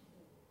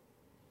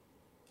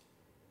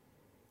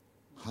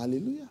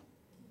 Hallelujah.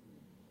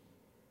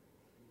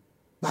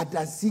 But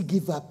does he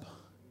give up?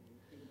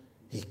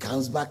 He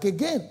comes back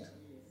again.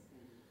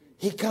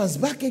 He comes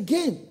back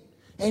again.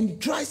 And he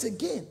tries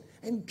again.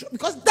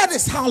 Because that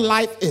is how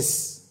life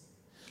is.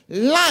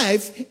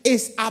 Life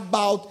is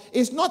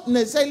it's not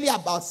necessarily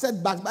about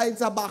setbacks, but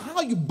it's about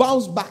how you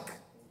bounce back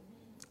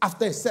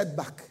after a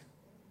setback.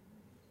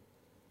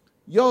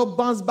 Your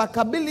bounce back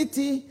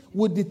ability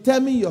will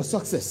determine your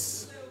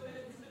success.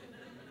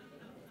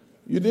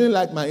 You didn't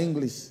like my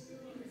English.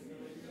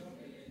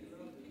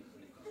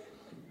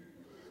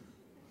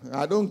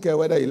 I don't care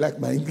whether you like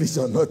my English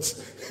or not.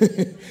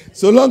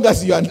 So long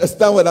as you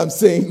understand what I'm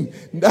saying,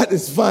 that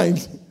is fine.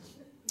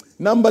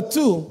 Number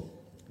 2,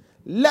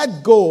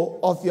 let go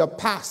of your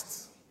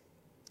past.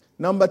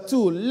 Number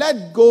 2,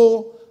 let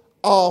go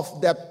of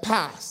the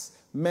past.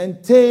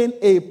 Maintain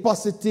a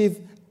positive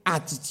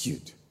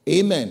attitude.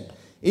 Amen.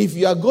 If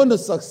you are going to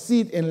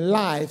succeed in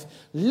life,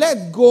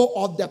 let go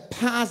of the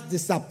past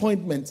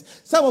disappointments.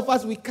 Some of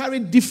us, we carry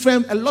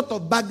a lot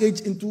of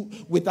baggage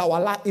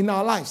in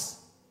our lives.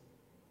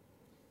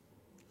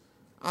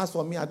 As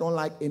for me, I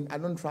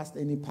don't trust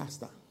any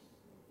pastor,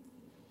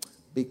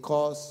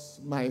 because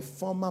my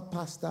former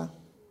pastor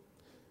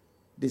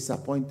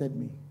disappointed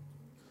me.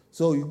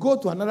 So you go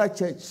to another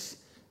church,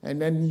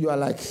 and then you are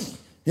like,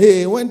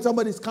 hey, when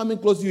somebody's coming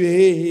close to you,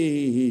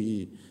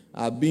 hey,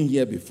 I've been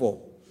here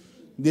before.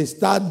 They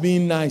start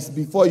being nice.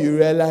 Before you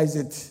realize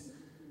it,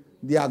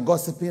 they are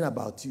gossiping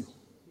about you.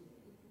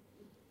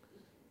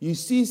 You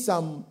see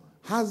some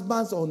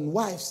husbands or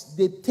wives,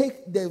 they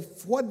take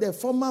what their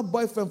former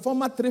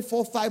 3,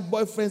 4, 5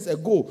 boyfriends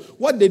ago,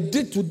 what they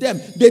did to them,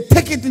 they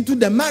take it into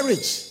the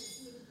marriage.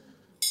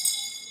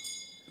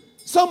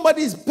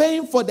 Somebody is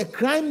paying for the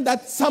crime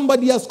that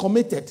somebody else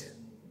committed.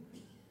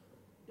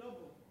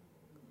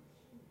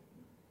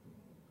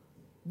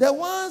 The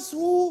ones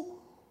who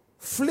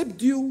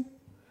flipped you.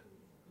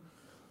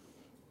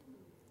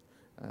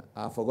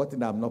 I've forgotten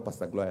that I'm not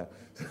Pastor Gloria.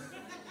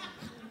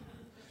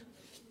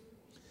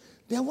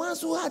 The ones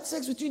who had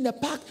sex with you in the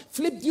park,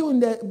 flipped you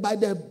by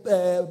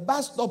the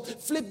bus stop,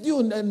 flipped you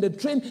in the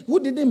train, who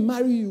didn't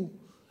marry you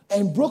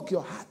and broke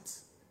your heart.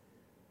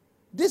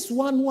 This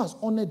one who has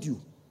honored you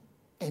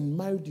and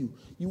married you,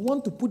 you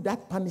want to put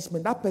that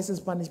person's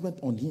punishment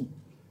on him.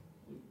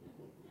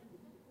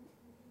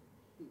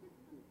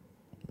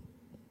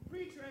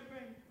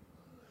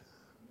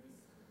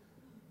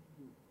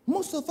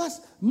 Most of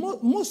us,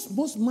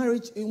 most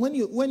marriage,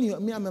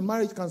 I'm a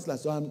marriage counselor,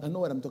 so I know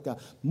what I'm talking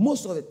about.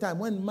 Most of the time,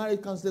 when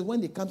marriage counselors,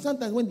 when they come,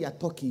 sometimes when they are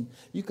talking,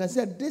 you can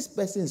say this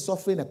person is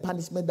suffering a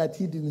punishment that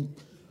he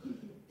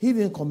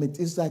didn't commit.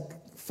 It's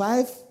like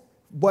 5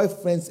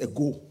 boyfriends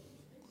ago.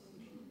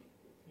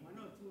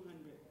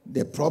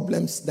 the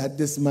problems that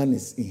this man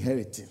is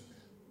inheriting.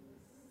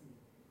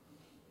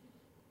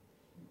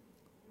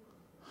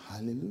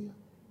 Hallelujah.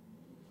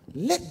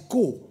 Let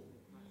go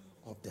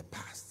of the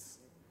past.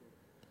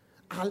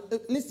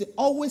 Listen,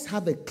 always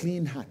have a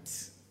clean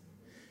heart.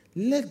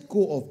 Let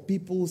go of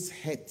people's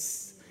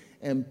hurts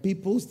and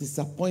people's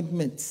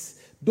disappointments.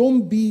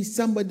 Don't be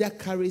somebody that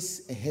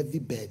carries a heavy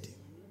burden.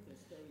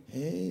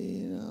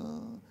 Hey,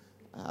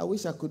 I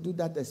wish I could do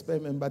that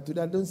experiment, but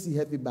today I don't see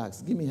heavy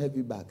bags. Give me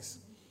heavy bags.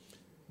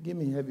 Give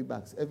me heavy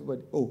bags.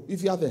 Everybody. Oh,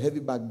 if you have a heavy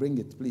bag, bring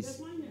it,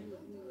 please.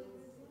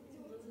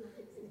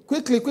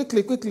 Quickly.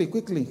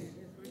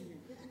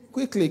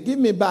 Quickly, give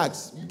me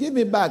bags. Give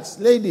me bags.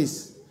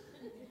 Ladies,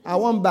 I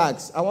want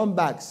bags.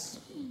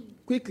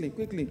 Quickly.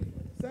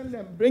 Send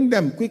them. Bring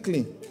them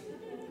quickly.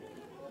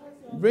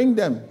 Bring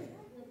them.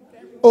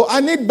 Oh, I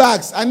need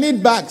bags.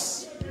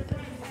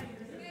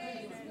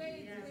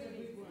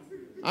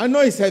 I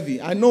know it's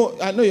heavy. I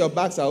know your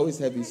bags are always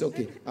heavy. It's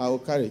okay. I will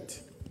carry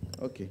it.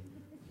 Okay.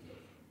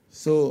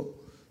 So,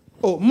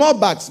 more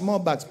bags,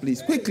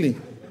 please. Quickly.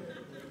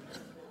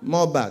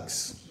 More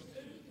bags.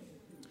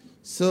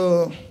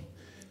 So,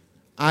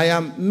 I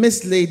am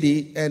Miss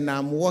Lady and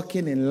I'm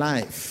walking in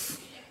life.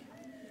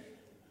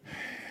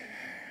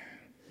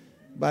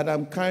 But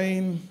I'm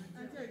carrying...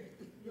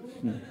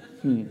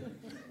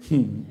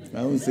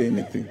 I won't say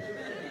anything.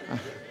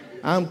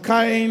 I'm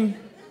carrying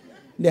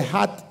the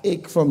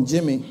heartache from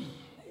Jimmy.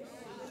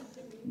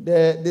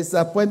 The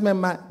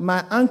disappointment.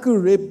 My uncle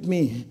raped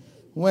me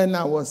when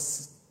I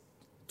was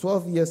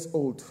 12 years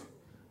old.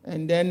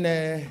 And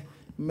then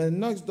my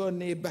next door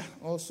neighbor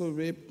also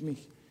raped me.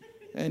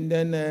 And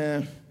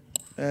then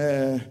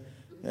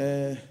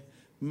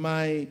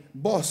my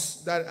boss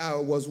that I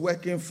was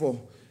working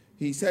for,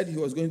 he said he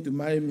was going to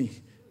marry me.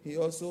 He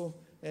also,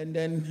 and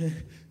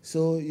then,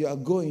 so you are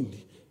going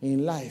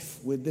in life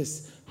with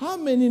this. How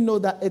many know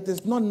that it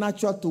is not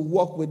natural to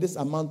walk with this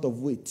amount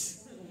of weight?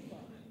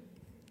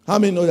 How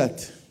many know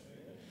that?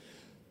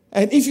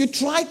 And if you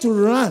try to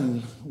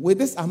run with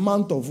this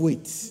amount of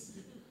weight,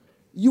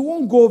 you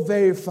won't go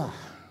very far.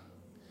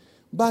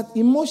 But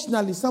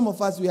emotionally, some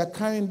of us, we are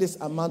carrying this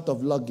amount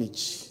of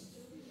luggage.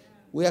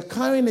 We are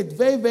carrying it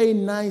very, very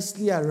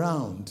nicely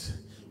around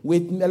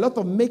with a lot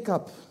of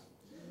makeup,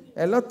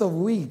 a lot of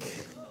wig.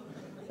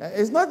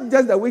 It's not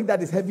just the wig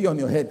that is heavy on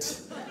your head.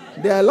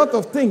 There are a lot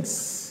of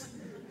things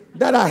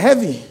that are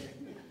heavy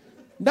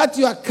that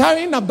you are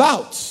carrying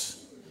about.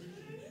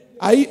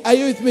 Are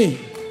you with me?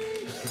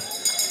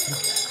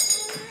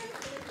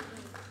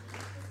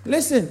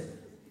 Listen,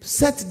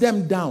 set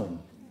them down.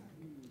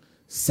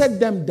 Set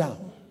them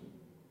down.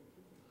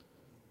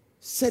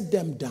 Set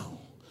them down.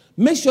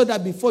 Make sure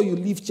that before you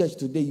leave church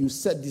today, you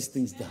set these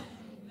things down.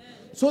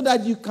 So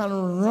that you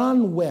can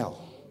run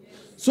well.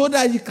 So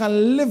that you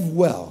can live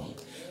well.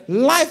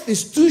 Life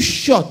is too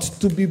short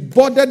to be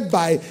bothered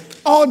by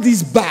all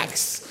these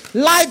bags.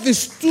 Life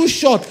is too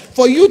short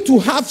for you to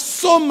have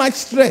so much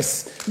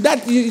stress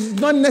that is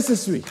not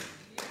necessary.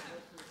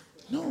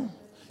 No.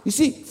 You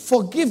see,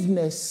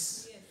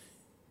 forgiveness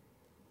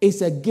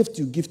is a gift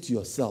you give to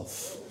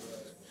yourself.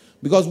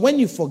 Because when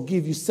you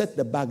forgive, you set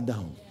the bag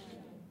down.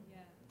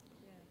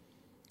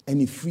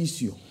 And it frees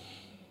you.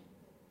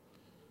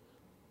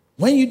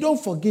 When you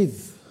don't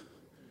forgive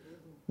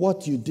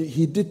what he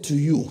did to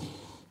you,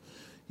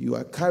 you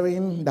are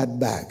carrying that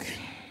bag.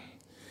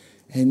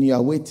 And you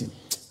are waiting.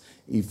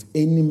 If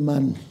any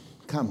man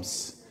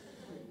comes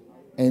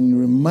and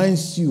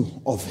reminds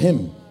you of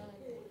him,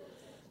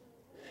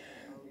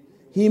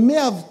 he may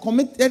have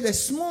committed a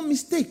small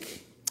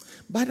mistake.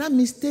 But that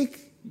mistake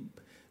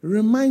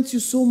reminds you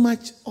so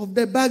much of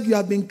the bag you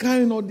have been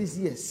carrying all these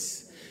years.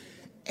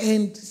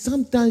 And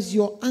sometimes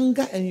your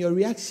anger and your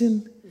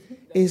reaction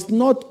is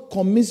not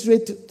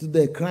commensurate to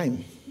the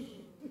crime.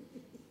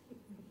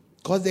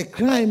 Because the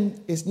crime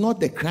is not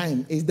the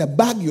crime, it's the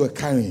bag you are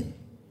carrying.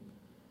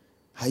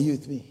 Are you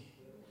with me?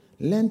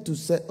 Learn to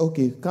say,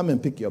 okay, come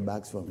and pick your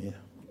bags from here.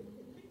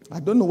 I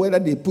don't know whether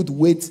they put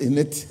weights in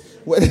it.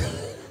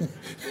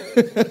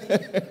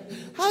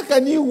 How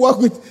can you walk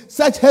with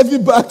such heavy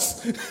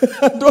bags?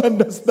 I don't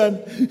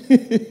understand.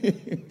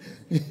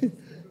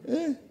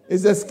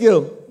 It's a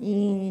skill.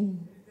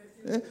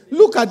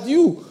 Look at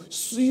you,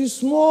 you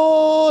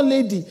small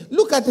lady.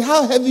 Look at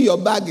how heavy your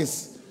bag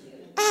is.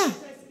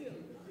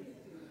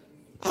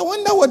 I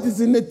wonder what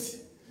is in it.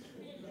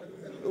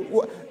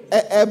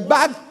 A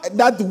bag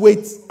that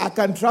weighs, I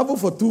can travel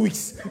for 2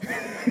 weeks.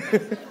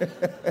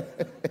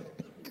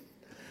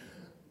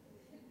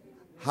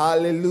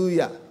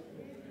 Hallelujah.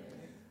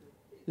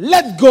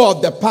 Let go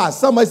of the past.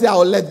 Somebody say, I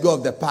will let go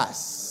of the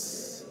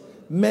past.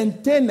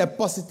 Maintain a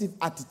positive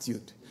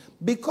attitude.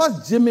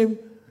 Because Jimmy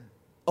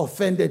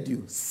offended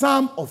you,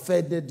 Sam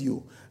offended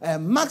you,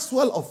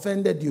 Maxwell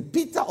offended you,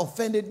 Peter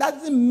offended,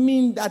 doesn't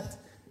mean that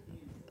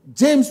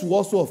James will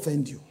also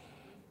offend you.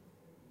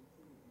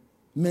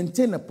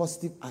 Maintain a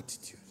positive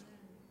attitude.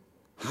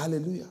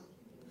 Hallelujah.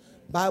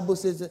 Bible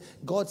says,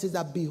 God says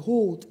that,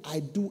 behold, I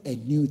do a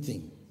new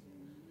thing.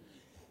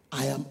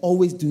 I am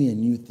always doing a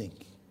new thing.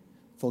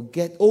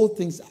 Forget, all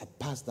things are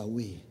passed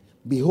away.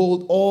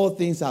 Behold, all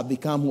things have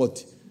become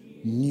what?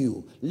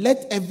 New.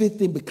 Let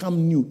everything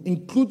become new,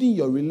 including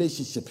your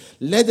relationship.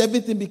 Let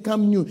everything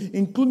become new,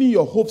 including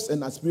your hopes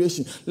and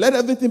aspirations. Let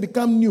everything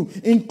become new,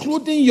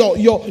 including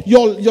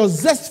your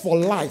zest for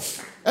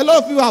life. A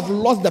lot of people have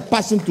lost the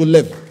passion to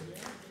live.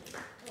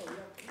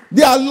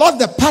 They have lost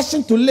the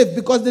passion to live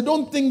because they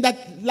don't think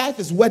that life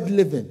is worth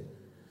living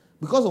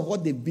because of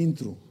what they've been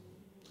through.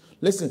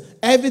 Listen,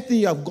 everything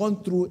you have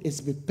gone through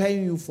is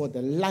preparing you for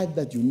the life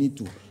that you need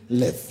to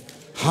live.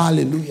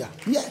 Hallelujah.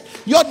 Yeah.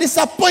 Your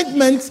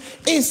disappointment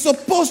is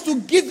supposed to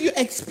give you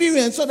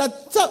experience so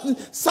that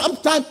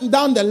sometime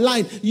down the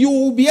line you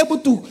will be able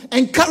to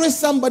encourage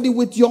somebody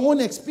with your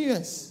own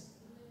experience.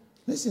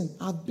 Listen,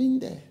 I've been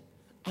there.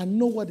 I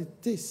know what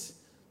it is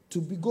to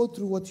go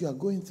through what you are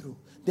going through.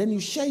 Then you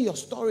share your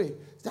story.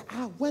 That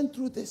I went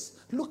through this.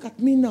 Look at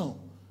me now.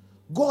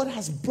 God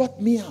has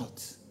brought me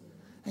out.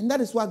 And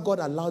that is why God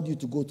allowed you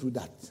to go through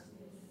that.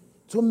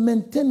 So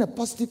maintain a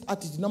positive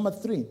attitude. Number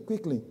 3,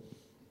 quickly.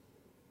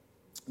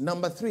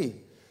 Number 3,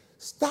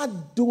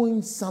 start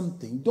doing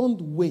something.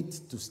 Don't wait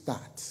to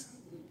start.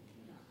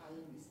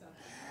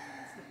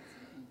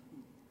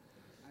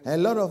 A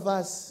lot of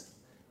us,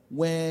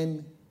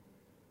 when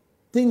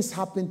things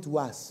happen to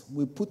us,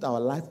 we put our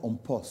life on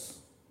pause.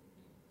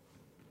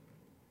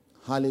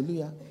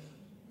 Hallelujah.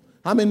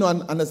 How many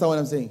understand what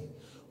I'm saying?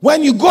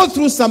 When you go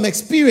through some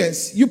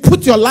experience, you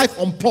put your life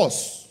on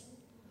pause.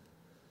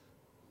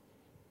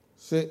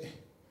 Say,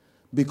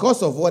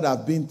 because of what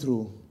I've been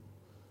through,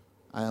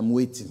 I am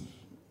waiting.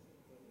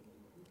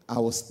 I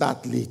will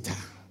start later.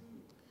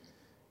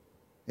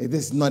 It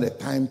is not a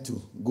time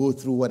to go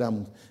through what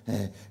I'm...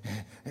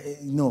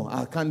 no,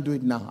 I can't do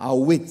it now.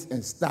 I'll wait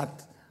and start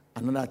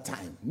another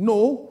time.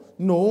 No.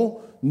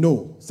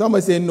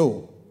 Somebody say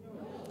no.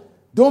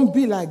 Don't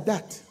be like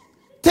that.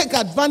 Take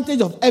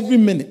advantage of every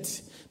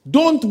minute.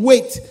 Don't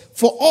wait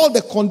for all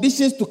the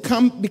conditions to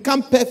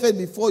become perfect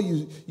before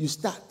you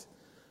start.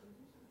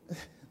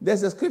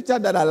 There's a scripture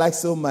that I like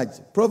so much.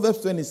 Proverbs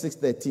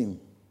 26:13.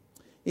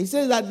 It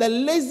says that the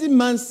lazy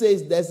man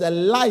says there's a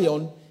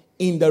lion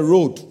in the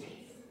road.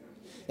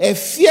 A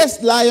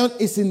fierce lion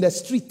is in the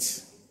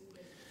street.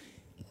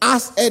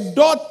 As a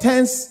door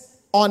turns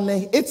on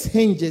its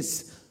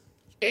hinges,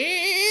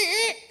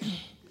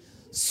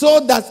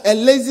 so does a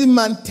lazy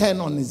man turn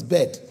on his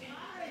bed.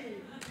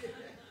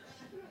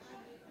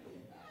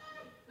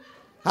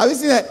 Have you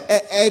seen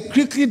a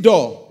creaky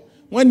door?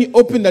 When you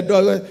open the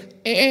door,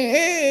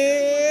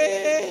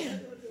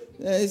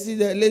 you see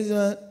the lazy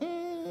man.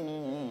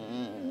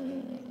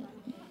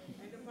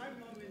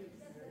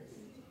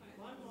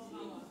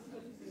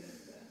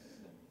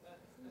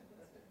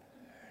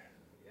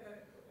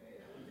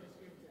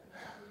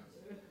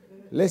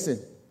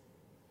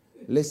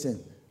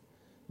 Listen.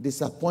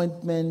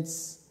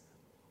 Disappointments,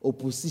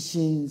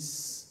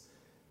 oppositions,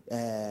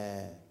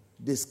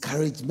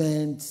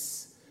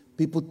 discouragements,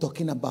 people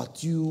talking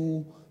about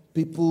you,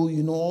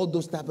 people, all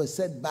those type of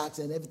setbacks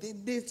and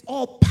everything. It's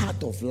all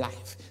part of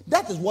life.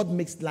 That is what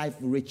makes life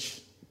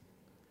rich.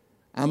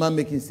 Am I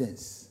making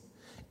sense?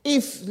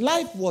 If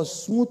life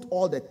was smooth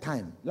all the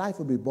time, life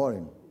would be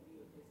boring.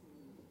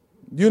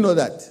 Do you know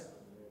that?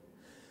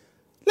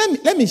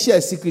 Let me share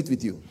a secret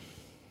with you.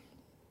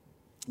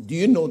 Do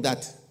you know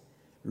that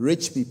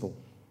rich people,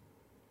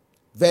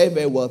 very,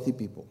 very wealthy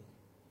people,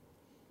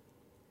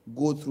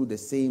 go through the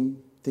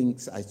same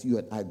things as you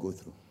and I go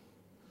through?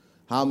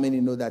 How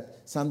many know that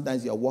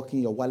sometimes you're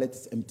walking, your wallet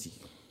is empty?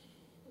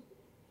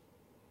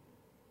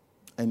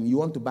 And you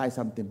want to buy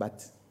something,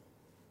 but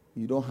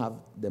you don't have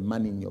the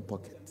money in your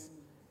pocket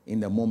in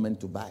the moment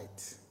to buy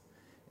it.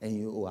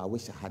 And I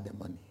wish I had the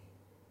money.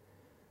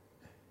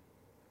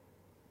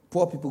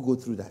 Poor people go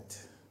through that.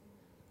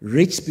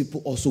 Rich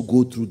people also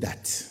go through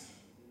that.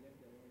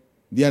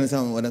 Do you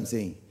understand what I'm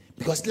saying?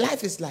 Because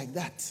life is like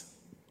that.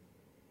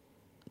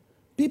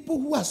 People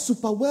who are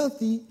super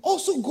wealthy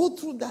also go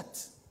through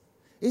that.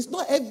 It's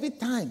not every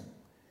time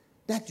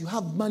that you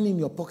have money in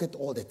your pocket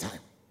all the time.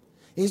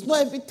 It's not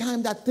every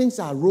time that things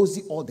are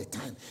rosy all the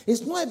time.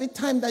 It's not every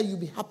time that you'll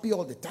be happy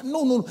all the time.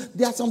 No.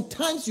 There are some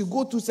times you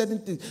go through certain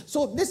things.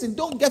 So listen,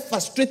 don't get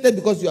frustrated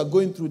because you are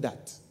going through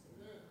that.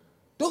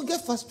 Don't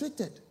get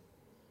frustrated.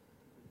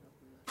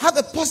 Have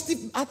a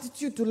positive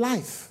attitude to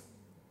life.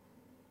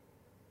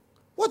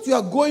 What you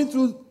are going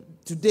through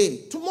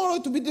today, tomorrow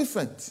it will be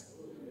different.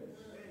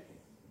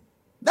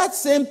 That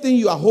same thing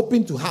you are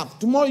hoping to have,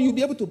 tomorrow you'll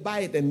be able to buy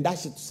it and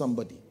dash it to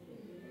somebody.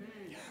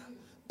 Yeah.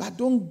 But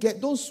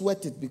don't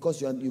sweat it because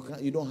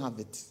you don't have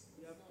it.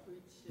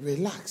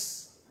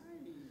 Relax.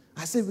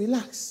 I say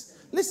relax.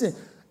 Listen,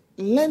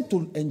 learn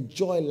to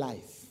enjoy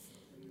life.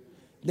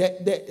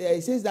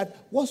 It says that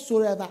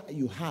whatsoever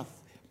you have,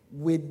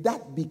 with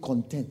that be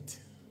content.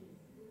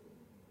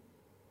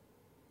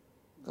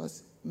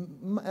 Because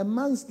a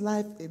man's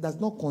life, it does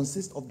not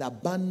consist of the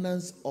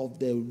abundance of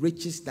the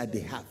riches that they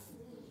have.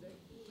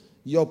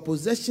 Your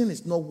possession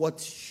is not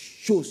what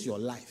shows your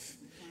life.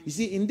 You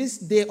see, in this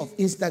day of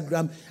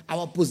Instagram,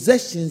 our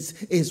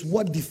possessions is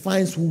what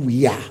defines who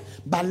we are.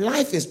 But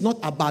life is not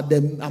about the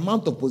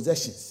amount of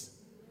possessions.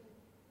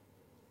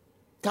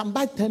 You can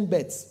buy 10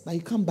 beds, but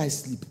you can't buy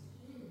sleep.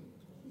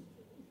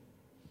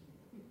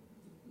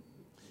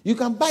 You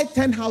can buy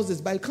 10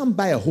 houses, but you can't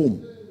buy a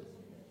home.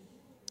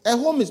 A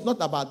home is not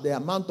about the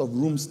amount of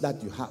rooms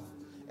that you have.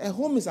 A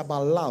home is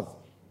about love.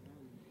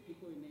 Do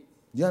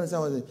you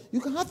understand what I'm saying? You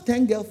can have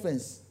 10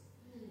 girlfriends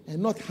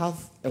and not have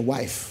a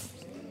wife.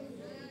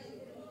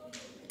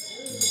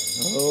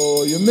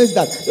 Oh, you missed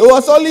that. It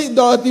was only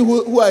Dorothy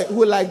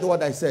who liked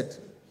what I said.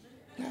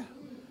 Yeah.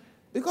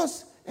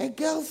 Because a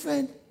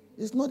girlfriend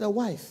is not a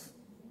wife.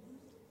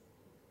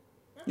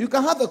 You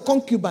can have a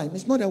concubine,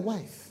 it's not a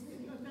wife.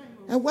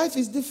 A wife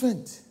is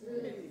different.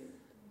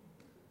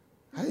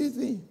 How do you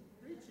think?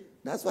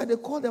 That's why they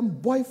call them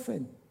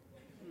boyfriend.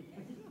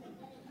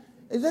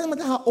 It doesn't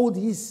matter how old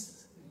he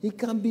is. He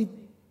can be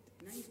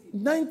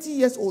 90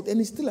 years old and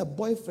he's still a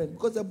boyfriend,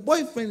 because a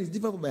boyfriend is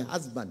different from a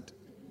husband.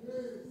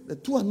 The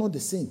two are not the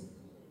same.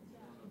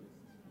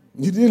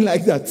 You didn't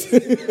like that? It's a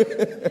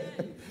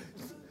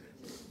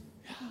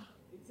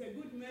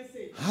good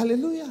message.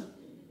 Hallelujah.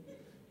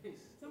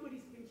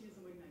 Somebody's preaching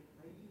somewhere like,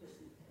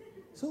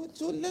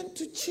 So learn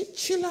to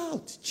chill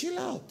out.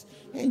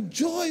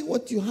 Enjoy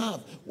what you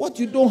have. What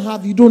you don't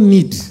have, you don't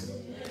need.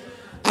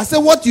 I said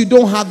what you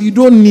don't have, you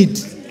don't need.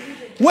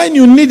 When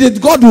you need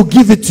it, God will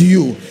give it to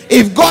you.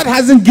 If God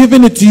hasn't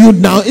given it to you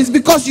now, it's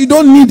because you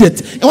don't need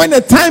it. And when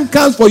the time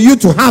comes for you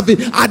to have it,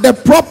 at the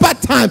proper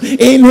time,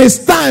 in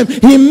His time,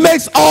 He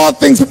makes all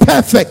things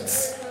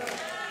perfect.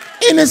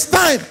 In His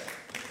time.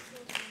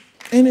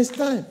 In His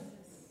time.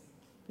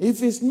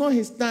 If it's not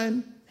His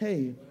time,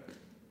 hey.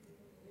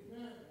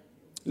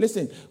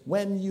 Listen,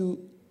 when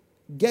you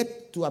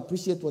get to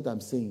appreciate what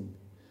I'm saying,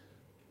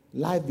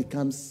 life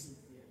becomes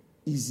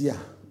easier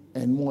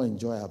and more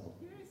enjoyable.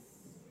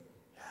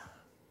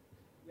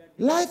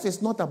 Life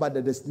is not about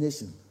the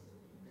destination.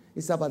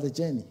 It's about the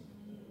journey.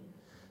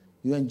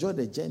 You enjoy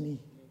the journey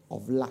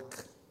of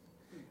lack.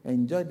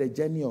 Enjoy the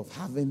journey of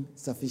having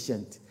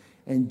sufficient.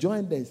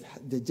 Enjoy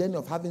the journey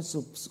of having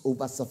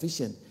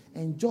over-sufficient.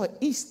 Enjoy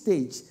each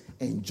stage.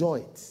 Enjoy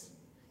it.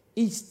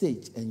 Each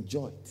stage,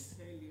 enjoy it.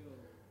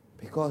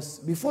 Because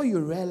before you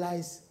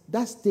realize,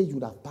 that stage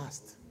would have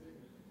passed.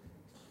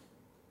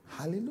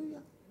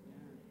 Hallelujah.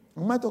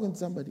 Am I talking to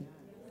somebody?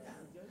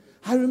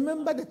 I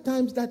remember the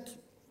times that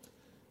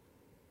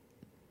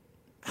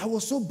I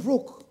was so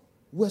broke.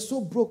 We were so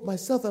broke,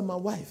 myself and my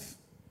wife.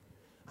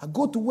 I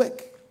go to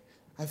work.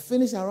 I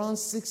finish around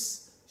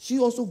 6. She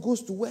also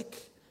goes to work.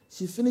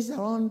 She finishes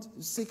around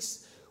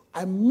 6.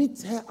 I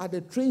meet her at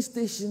the train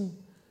station,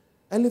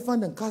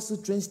 Elephant and Castle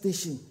train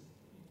station.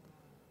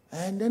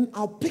 And then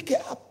I'll pick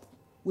her up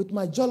with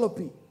my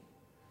jalopy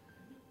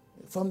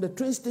from the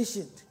train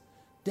station.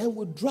 Then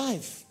we'll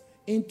drive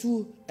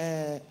into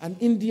an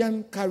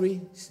Indian curry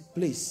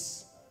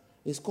place.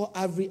 It's called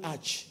Avery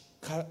Arch.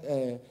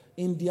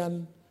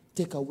 Indian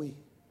takeaway,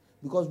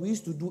 because we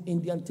used to do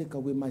Indian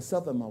takeaway,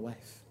 myself and my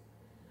wife.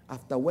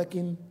 After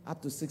working up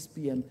to 6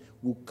 p.m.,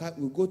 we'll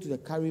go to the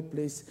curry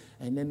place,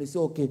 and then they say,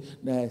 okay,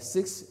 the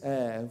 6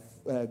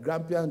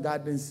 Grampian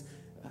Gardens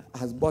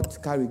has bought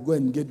curry, go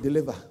and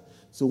deliver.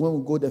 So when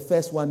we go, the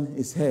first one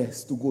is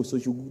hers to go, so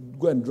she'll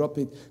go and drop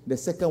it. The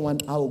second one,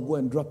 I will go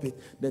and drop it.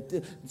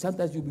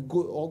 Sometimes you'll be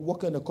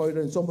walking in the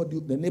corridor, and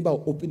the neighbor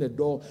will open the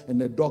door, and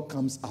the dog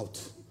comes out.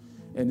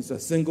 And it's a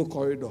single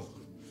corridor.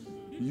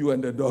 You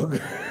and the dog.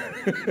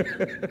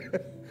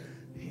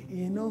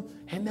 You know,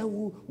 and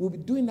then we'll be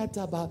doing that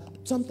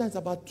sometimes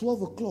about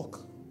 12 o'clock.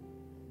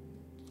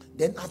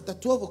 Then after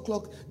 12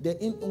 o'clock,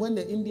 when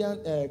the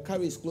Indian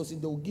curry is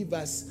closing, they will give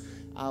us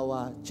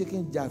our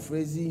chicken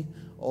jalfrezi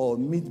or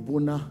meat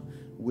bona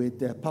with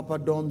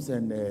papadoms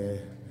and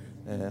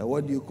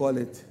what do you call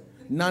it?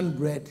 Naan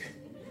bread.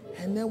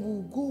 And then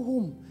we'll go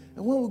home.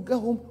 And when we go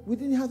home, we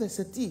didn't have a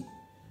settee.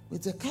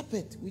 It's a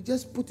carpet. We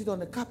just put it on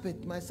the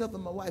carpet, myself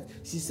and my wife.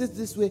 She sits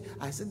this way,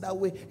 I sit that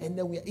way, and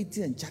then we are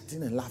eating and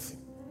chatting and laughing.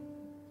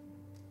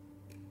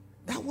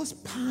 That was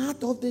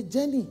part of the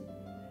journey.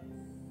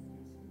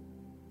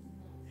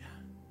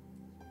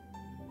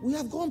 We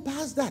have gone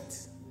past that.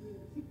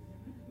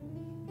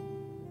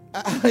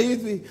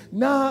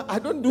 Now, I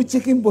don't do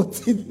chicken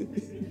botti.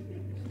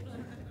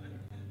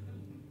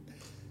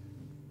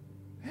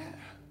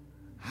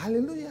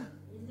 Hallelujah.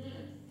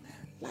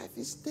 Life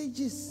is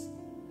stages.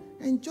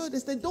 Enjoy the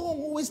stage. Don't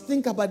always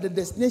think about the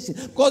destination.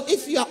 Because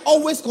if you are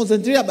always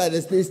concentrating about the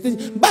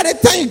destination, by the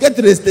time you get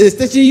to the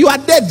station, you are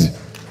dead.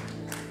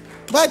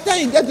 By the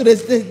time you get to the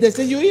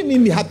station, you will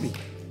even be happy.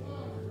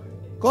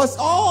 Because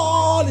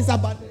all is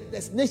about the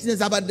destination. It's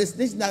about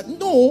destination.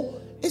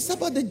 No, it's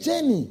about the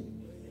journey.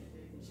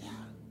 Yeah.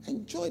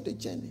 Enjoy the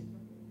journey.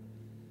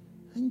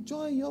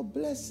 Enjoy your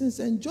blessings.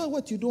 Enjoy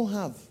what you don't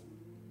have.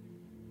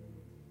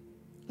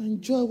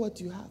 Enjoy what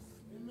you have.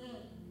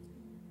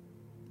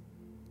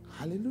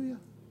 Hallelujah.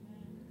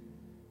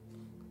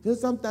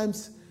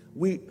 Sometimes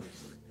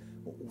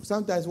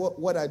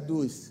what I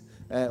do is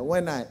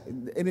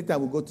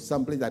anytime we go to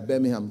some place like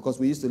Birmingham, because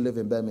we used to live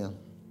in Birmingham,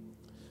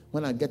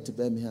 when I get to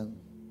Birmingham,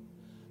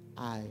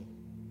 I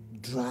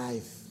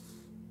drive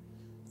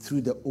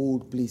through the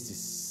old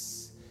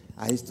places.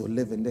 I used to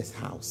live in this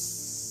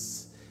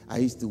house. I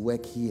used to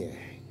work here.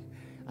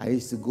 I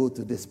used to go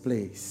to this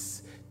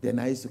place. Then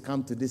I used to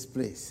come to this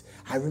place.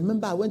 I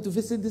remember I went to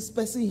visit this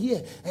person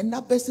here, and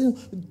that person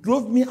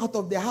drove me out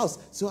of their house.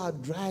 So I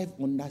drive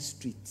on that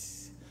street,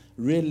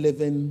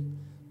 reliving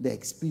the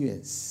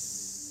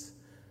experience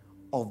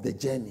of the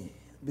journey.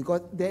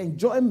 Because the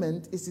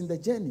enjoyment is in the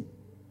journey.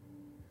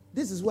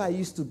 This is where I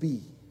used to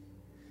be.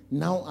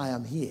 Now I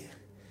am here.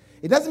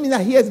 It doesn't mean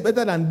that here is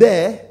better than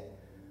there,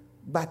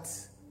 but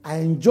I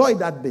enjoy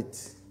that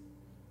bit.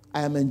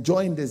 I am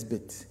enjoying this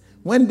bit.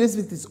 When this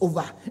bit is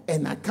over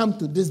and I come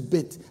to this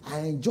bit, I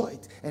enjoy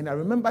it. And I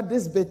remember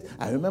this bit,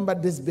 I remember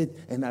this bit,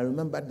 and I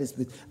remember this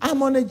bit.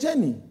 I'm on a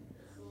journey.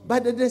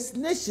 But the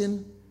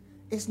destination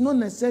is not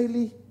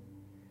necessarily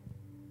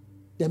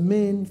the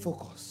main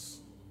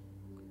focus.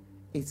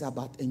 It's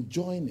about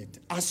enjoying it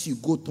as you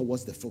go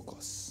towards the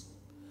focus.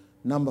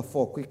 Number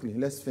 4, quickly,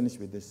 let's finish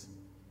with this.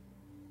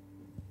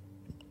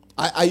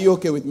 Are you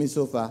okay with me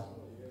so far?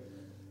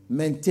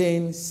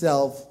 Maintain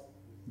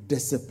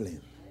self-discipline.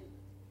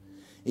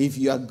 If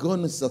you are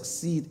going to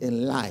succeed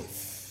in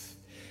life,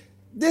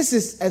 this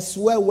is a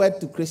swear word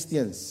to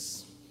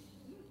Christians,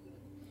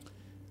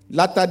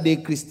 Latter-day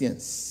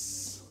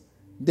Christians.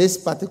 This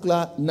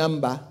particular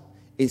number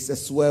is a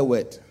swear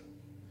word.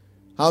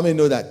 How many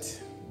know that?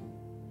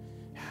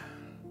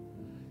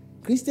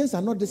 Christians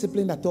are not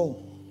disciplined at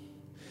all.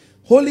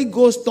 Holy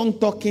Ghost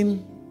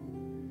tongue-talking,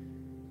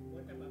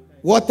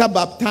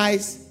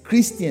 water-baptized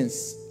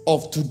Christians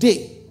of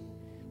today,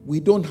 we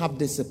don't have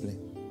discipline.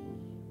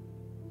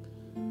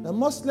 The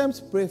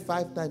Muslims pray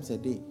 5 times a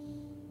day.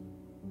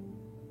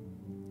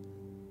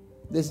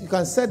 You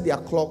can set your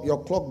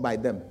clock by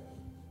them.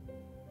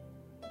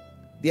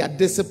 They are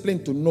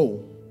disciplined to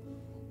know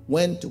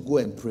when to go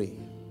and pray.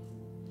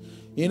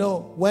 You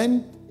know,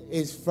 when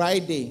it's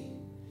Friday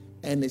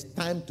and it's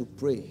time to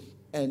pray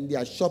and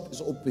their shop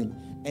is open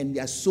and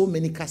there are so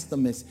many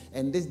customers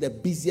and this is the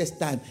busiest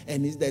time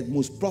and it's the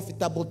most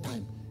profitable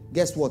time,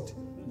 guess what?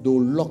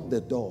 They'll lock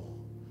the door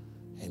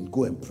and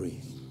go and pray.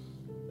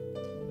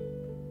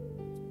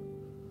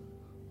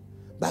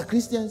 But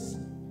Christians,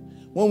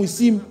 when we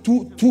see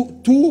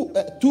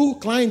two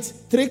clients,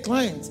 3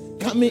 clients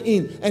coming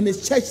in, and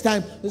it's church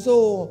time, they say,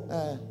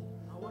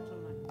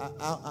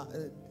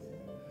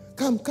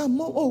 come,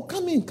 more,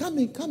 come in.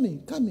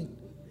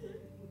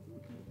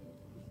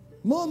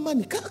 More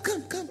money, come,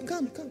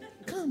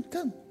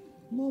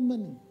 more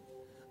money.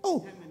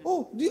 Do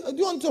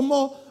you want some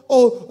more?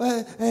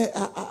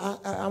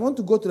 I want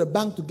to go to the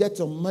bank to get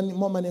some money,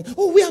 more money.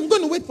 I'm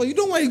going to wait for you.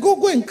 Don't worry,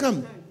 go and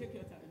come.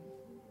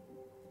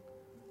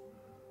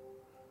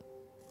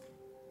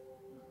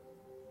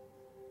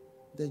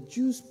 The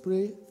Jews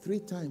pray 3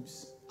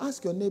 times.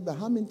 Ask your neighbor,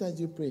 how many times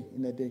do you pray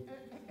in a day?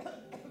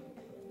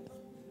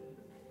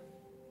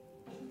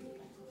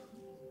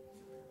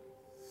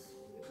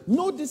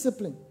 No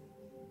discipline.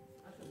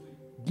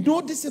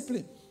 No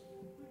discipline.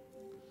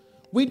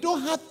 We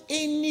don't have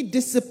any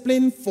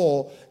discipline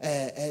for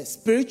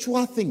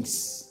spiritual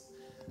things.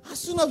 As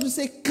soon as we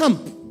say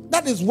camp,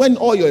 that is when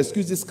all your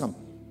excuses come.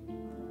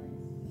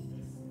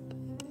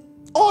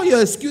 All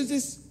your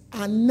excuses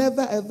are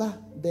never ever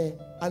there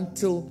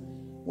until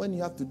when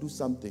you have to do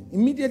something.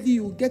 Immediately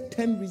you will get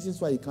 10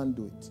 reasons why you can't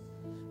do it.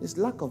 It's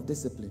lack of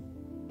discipline.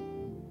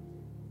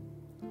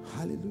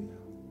 Hallelujah.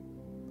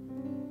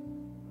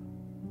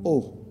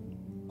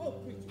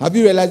 Have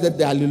you realized that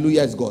the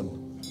hallelujah is gone?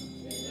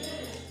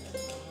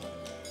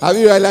 Have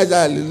you realized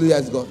that hallelujah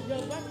is gone?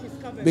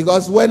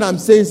 Because when I'm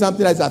saying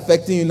something that's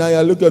affecting you now,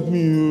 you look at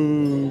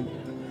me.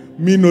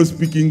 Me no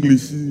speak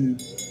English.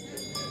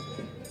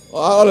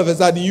 All of a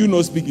sudden, you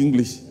no speak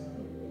English.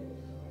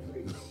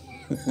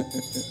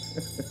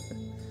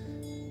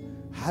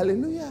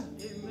 Hallelujah.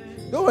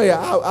 Amen. Don't worry,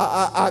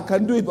 I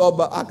can do it all,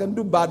 but I can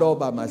do bad all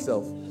by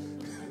myself.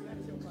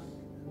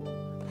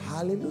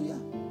 Hallelujah.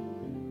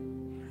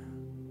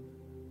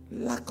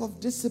 Lack of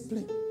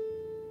discipline.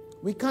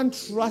 We can't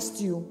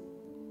trust you.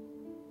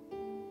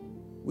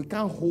 We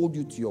can't hold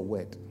you to your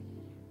word.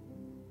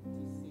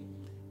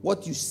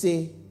 What you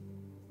say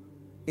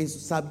is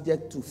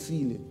subject to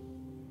feeling.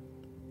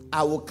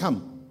 I will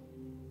come.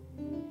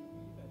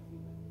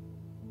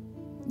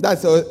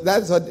 That's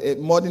what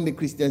modern day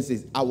Christian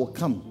says. I will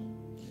come.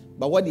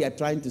 But what they are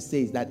trying to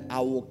say is that I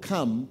will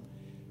come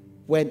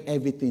when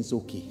everything's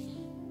okay.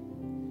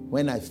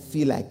 When I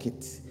feel like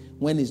it.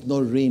 When it's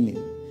not raining.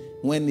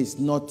 When it's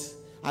not.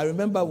 I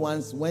remember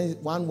one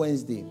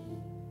Wednesday,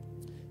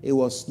 it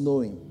was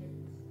snowing.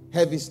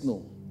 Heavy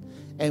snow.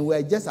 And we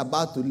were just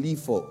about to leave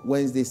for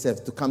Wednesday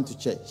service to come to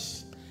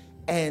church.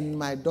 And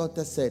my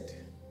daughter said,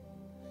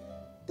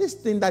 this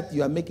thing that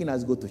you are making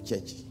us go to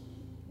church,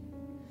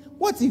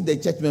 what if the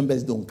church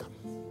members don't come?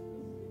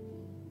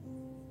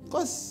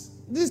 Because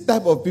this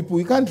type of people,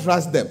 you can't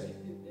trust them.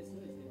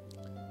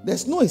 The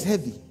snow is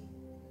heavy.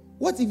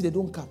 What if they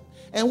don't come?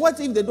 And what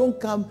if they don't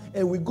come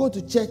and we go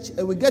to church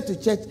and we get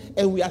to church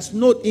and we are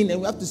snowed in and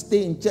we have to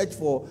stay in church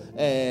for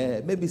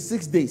maybe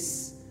 6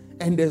 days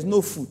and there's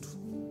no food?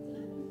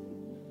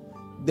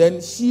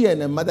 Then she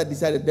and her mother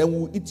decided, then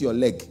we'll eat your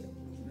leg.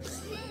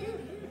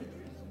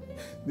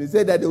 They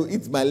said that they will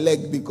eat my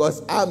leg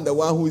because I'm the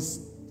one who's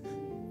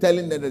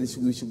telling them that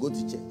we should go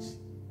to church.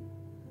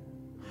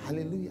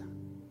 Hallelujah.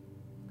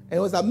 And it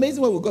was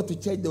amazing when we got to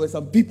church, there were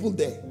some people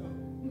there.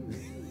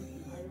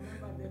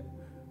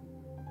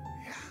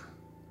 Yeah.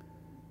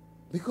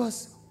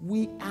 Because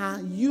we are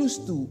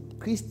used to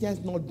Christians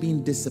not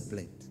being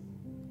disciplined.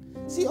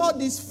 See all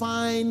these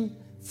fine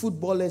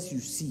footballers you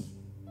see,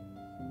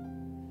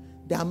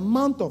 the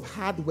amount of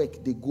hard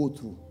work they go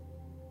through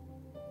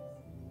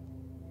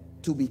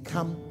to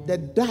become the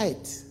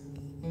diet.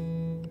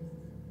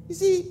 You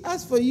see,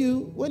 as for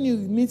you, when you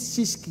meet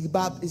shish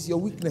kebab, it's your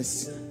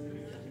weakness.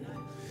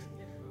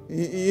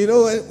 You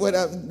know,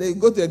 when they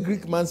go to a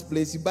Greek man's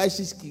place, you buy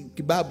shish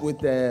kebab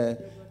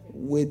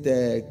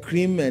with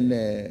cream and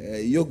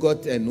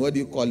yogurt and what do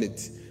you call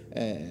it?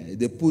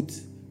 They put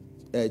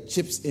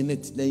chips in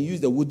it. Then use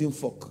the wooden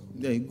fork.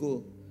 There you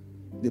go.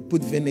 They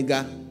put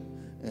vinegar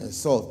and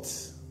salt.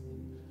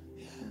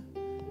 Yeah.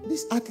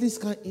 These athletes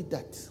can't eat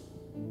that.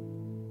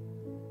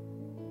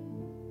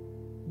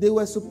 They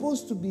were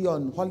supposed to be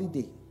on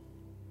holiday.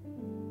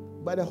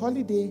 But the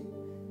holiday,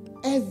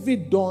 every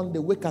dawn they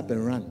wake up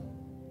and run.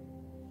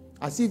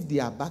 As if they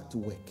are back to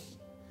work.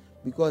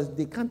 Because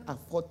they can't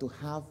afford to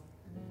have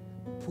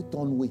put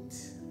on weight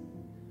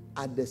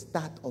at the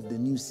start of the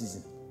new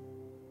season.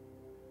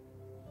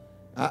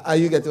 Are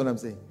you getting what I'm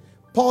saying?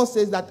 Paul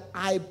says that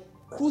I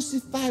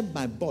crucified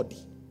my body.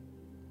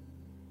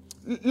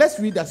 Let's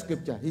read that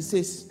scripture. He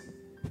says,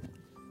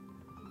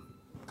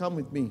 come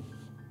with me.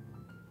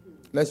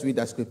 Let's read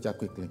that scripture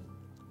quickly.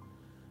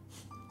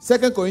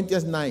 2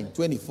 Corinthians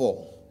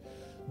 9:24.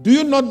 Do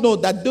you not know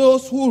that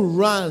those who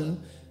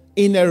run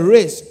in a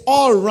race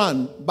all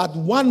run, but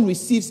one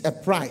receives a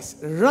prize?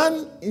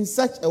 Run in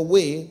such a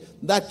way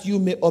that you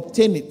may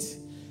obtain it.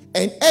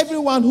 And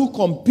everyone who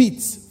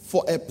competes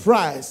for a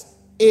prize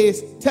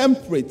is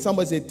temperate.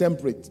 Somebody say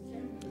temperate.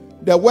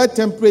 The word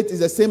temperate is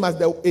the same as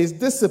is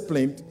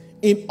disciplined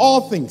in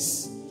all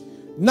things.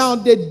 Now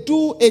they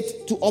do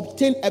it to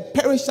obtain a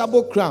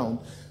perishable crown,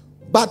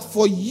 but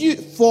we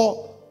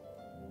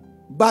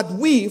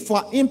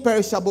for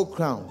imperishable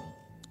crown.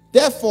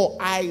 Therefore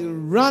I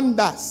run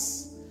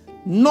thus,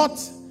 not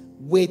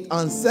with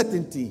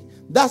uncertainty.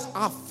 Thus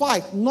I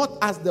fight not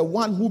as the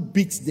one who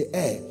beats the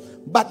air,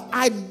 but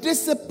I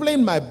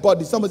discipline my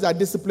body. Somebody say, I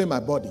discipline my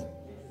body.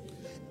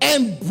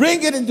 And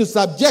bring it into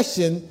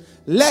subjection,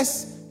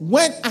 lest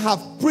when I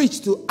have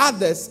preached to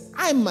others,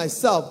 I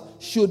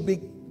myself should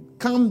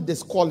become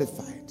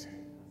disqualified.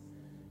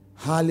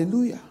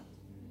 Hallelujah.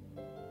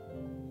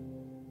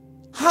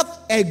 Have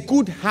a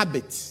good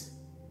habit.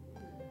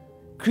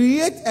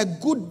 Create a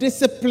good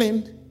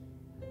discipline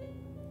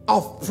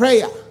of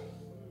prayer.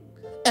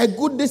 A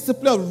good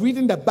discipline of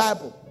reading the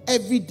Bible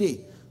every day.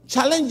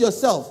 Challenge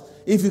yourself.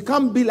 If you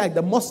can't be like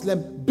the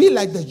Muslim, be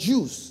like the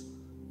Jews.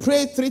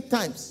 Pray 3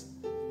 times.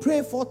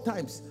 Pray 4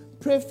 times.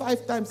 Pray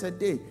 5 times a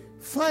day.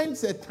 Find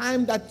a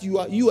time that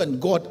you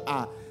and God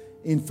are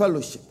in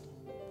fellowship.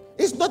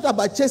 It's not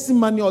about chasing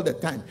money all the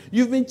time.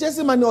 You've been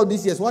chasing money all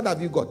these years. What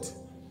have you got?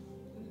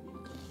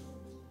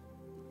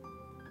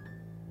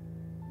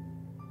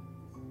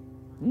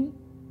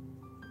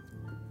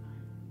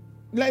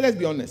 Let's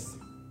be honest.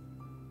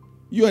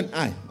 You and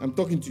I'm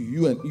talking to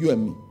you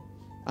and me.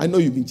 I know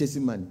you've been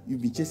chasing money.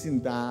 You've been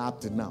chasing that up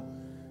to now.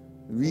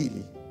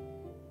 Really.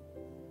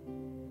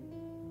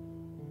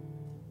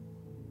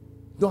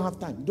 Don't have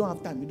time. You don't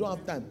have time. You don't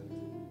have time.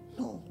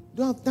 No. You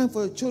don't have time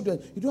for your children.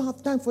 You don't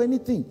have time for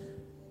anything.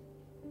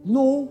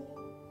 No.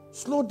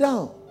 Slow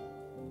down.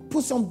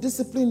 Put some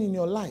discipline in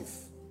your life.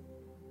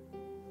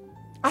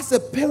 As a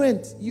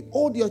parent, you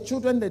owe your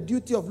children the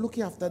duty of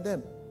looking after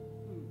them.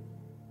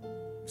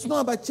 It's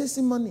not about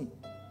chasing money.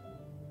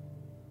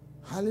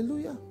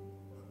 Hallelujah.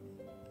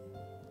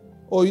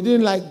 Oh, you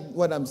didn't like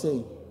what I'm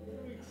saying?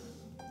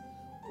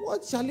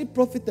 What shall it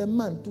profit a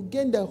man to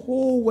gain the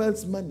whole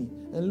world's money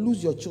and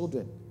lose your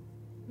children?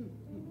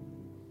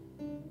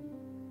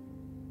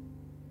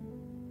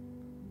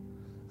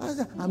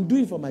 I'm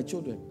doing it for my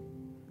children.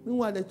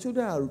 Meanwhile, the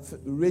children are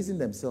raising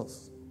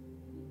themselves.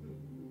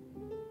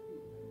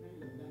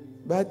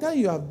 By the time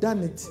you have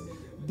done it,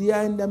 they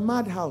are in the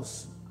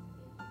madhouse.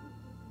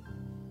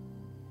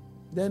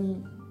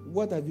 Then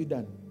what have you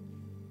done?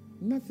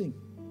 Nothing.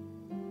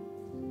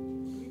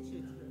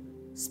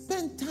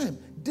 Spend time.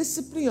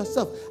 Discipline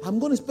yourself. I'm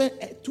going to spend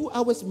 2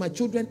 hours with my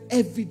children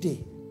every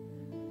day.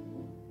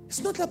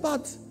 It's not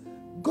about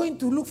going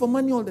to look for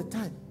money all the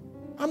time.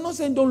 I'm not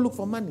saying don't look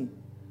for money.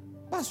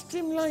 But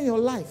streamline your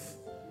life.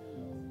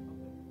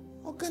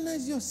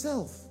 Organize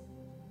yourself.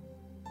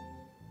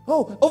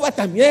 Oh,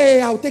 overtime.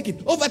 Yeah, I'll take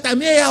it.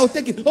 Overtime. Yeah, I'll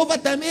take it.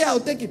 Overtime. Yeah, I'll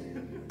take it.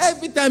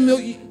 Every time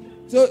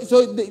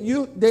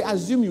they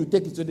assume you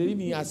take it, so they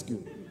didn't even ask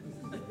you.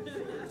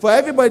 For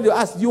everybody to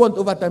ask, do you want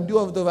overtime? Do you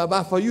want overtime?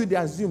 But for you, they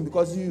assume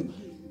because you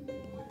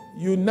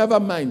never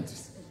mind.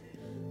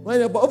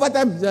 But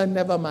overtime,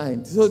 never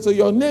mind. So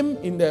your name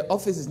in the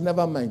office is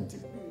never mind.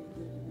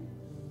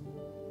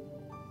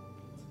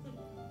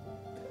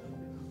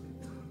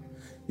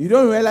 You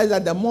don't realize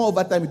that the more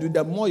overtime you do,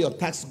 the more your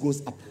tax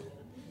goes up.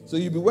 So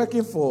you'll be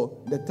working for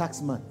the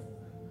tax man.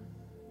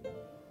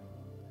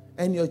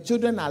 And your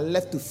children are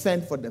left to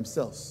fend for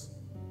themselves.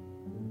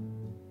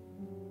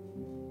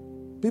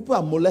 People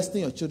are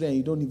molesting your children and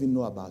you don't even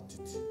know about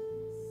it.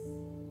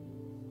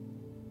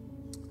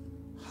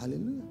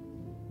 Hallelujah.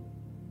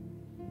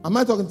 Am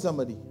I talking to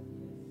somebody?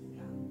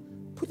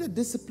 Put a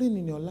discipline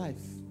in your life.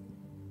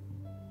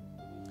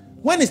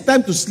 When it's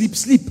time to sleep,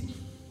 sleep.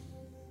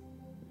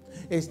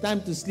 It's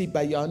time to sleep,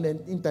 but you're on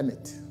the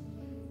internet.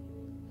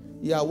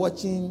 You are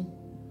watching,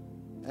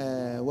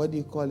 what do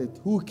you call it?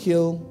 Who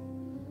Killed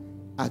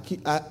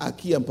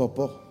Aki and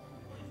Popo?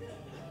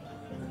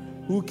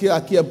 Who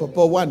killed Aki and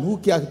Popo 1? Who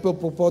killed Aki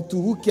and Popo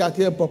 2? Who killed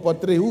Aki and Popo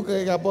 3? Who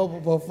killed Aki and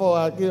Popo 4?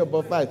 Aki and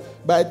Popo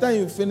 5? By the time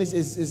you finish,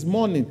 it's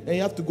morning and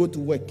you have to go to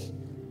work.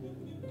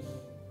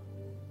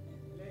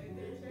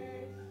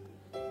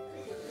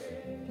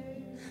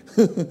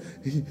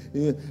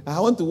 I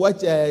want to watch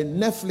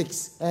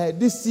Netflix,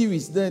 this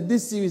series, that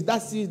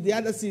series, the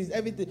other series,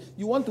 everything.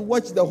 You want to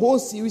watch the whole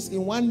series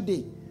in one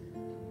day.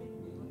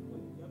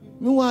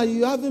 Meanwhile,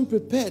 you haven't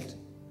prepared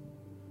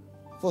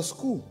for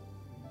school.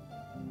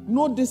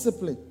 No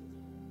discipline.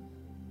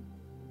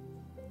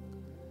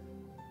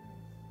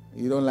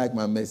 You don't like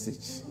my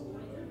message.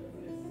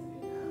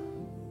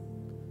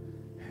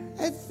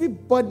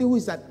 Everybody who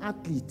is an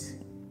athlete,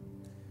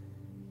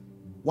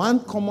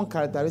 one common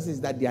characteristic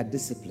is that they are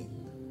disciplined.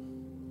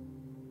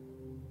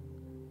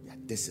 They are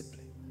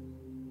disciplined.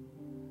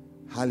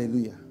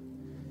 Hallelujah.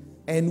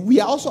 And we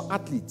are also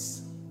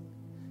athletes.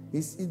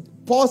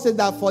 Paul said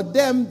that for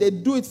them, they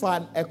do it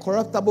for a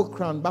corruptible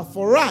crown, but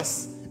for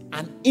us,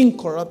 an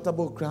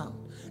incorruptible crown.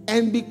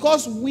 And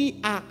because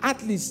we are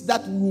athletes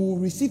that will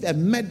receive a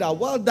medal,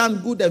 well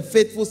done, good and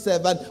faithful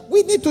servant,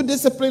 we need to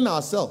discipline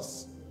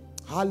ourselves.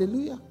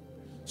 Hallelujah.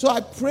 So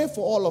I pray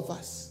for all of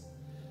us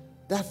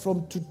that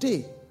from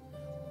today,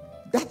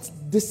 that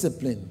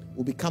discipline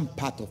will become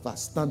part of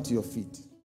us. Stand to your feet.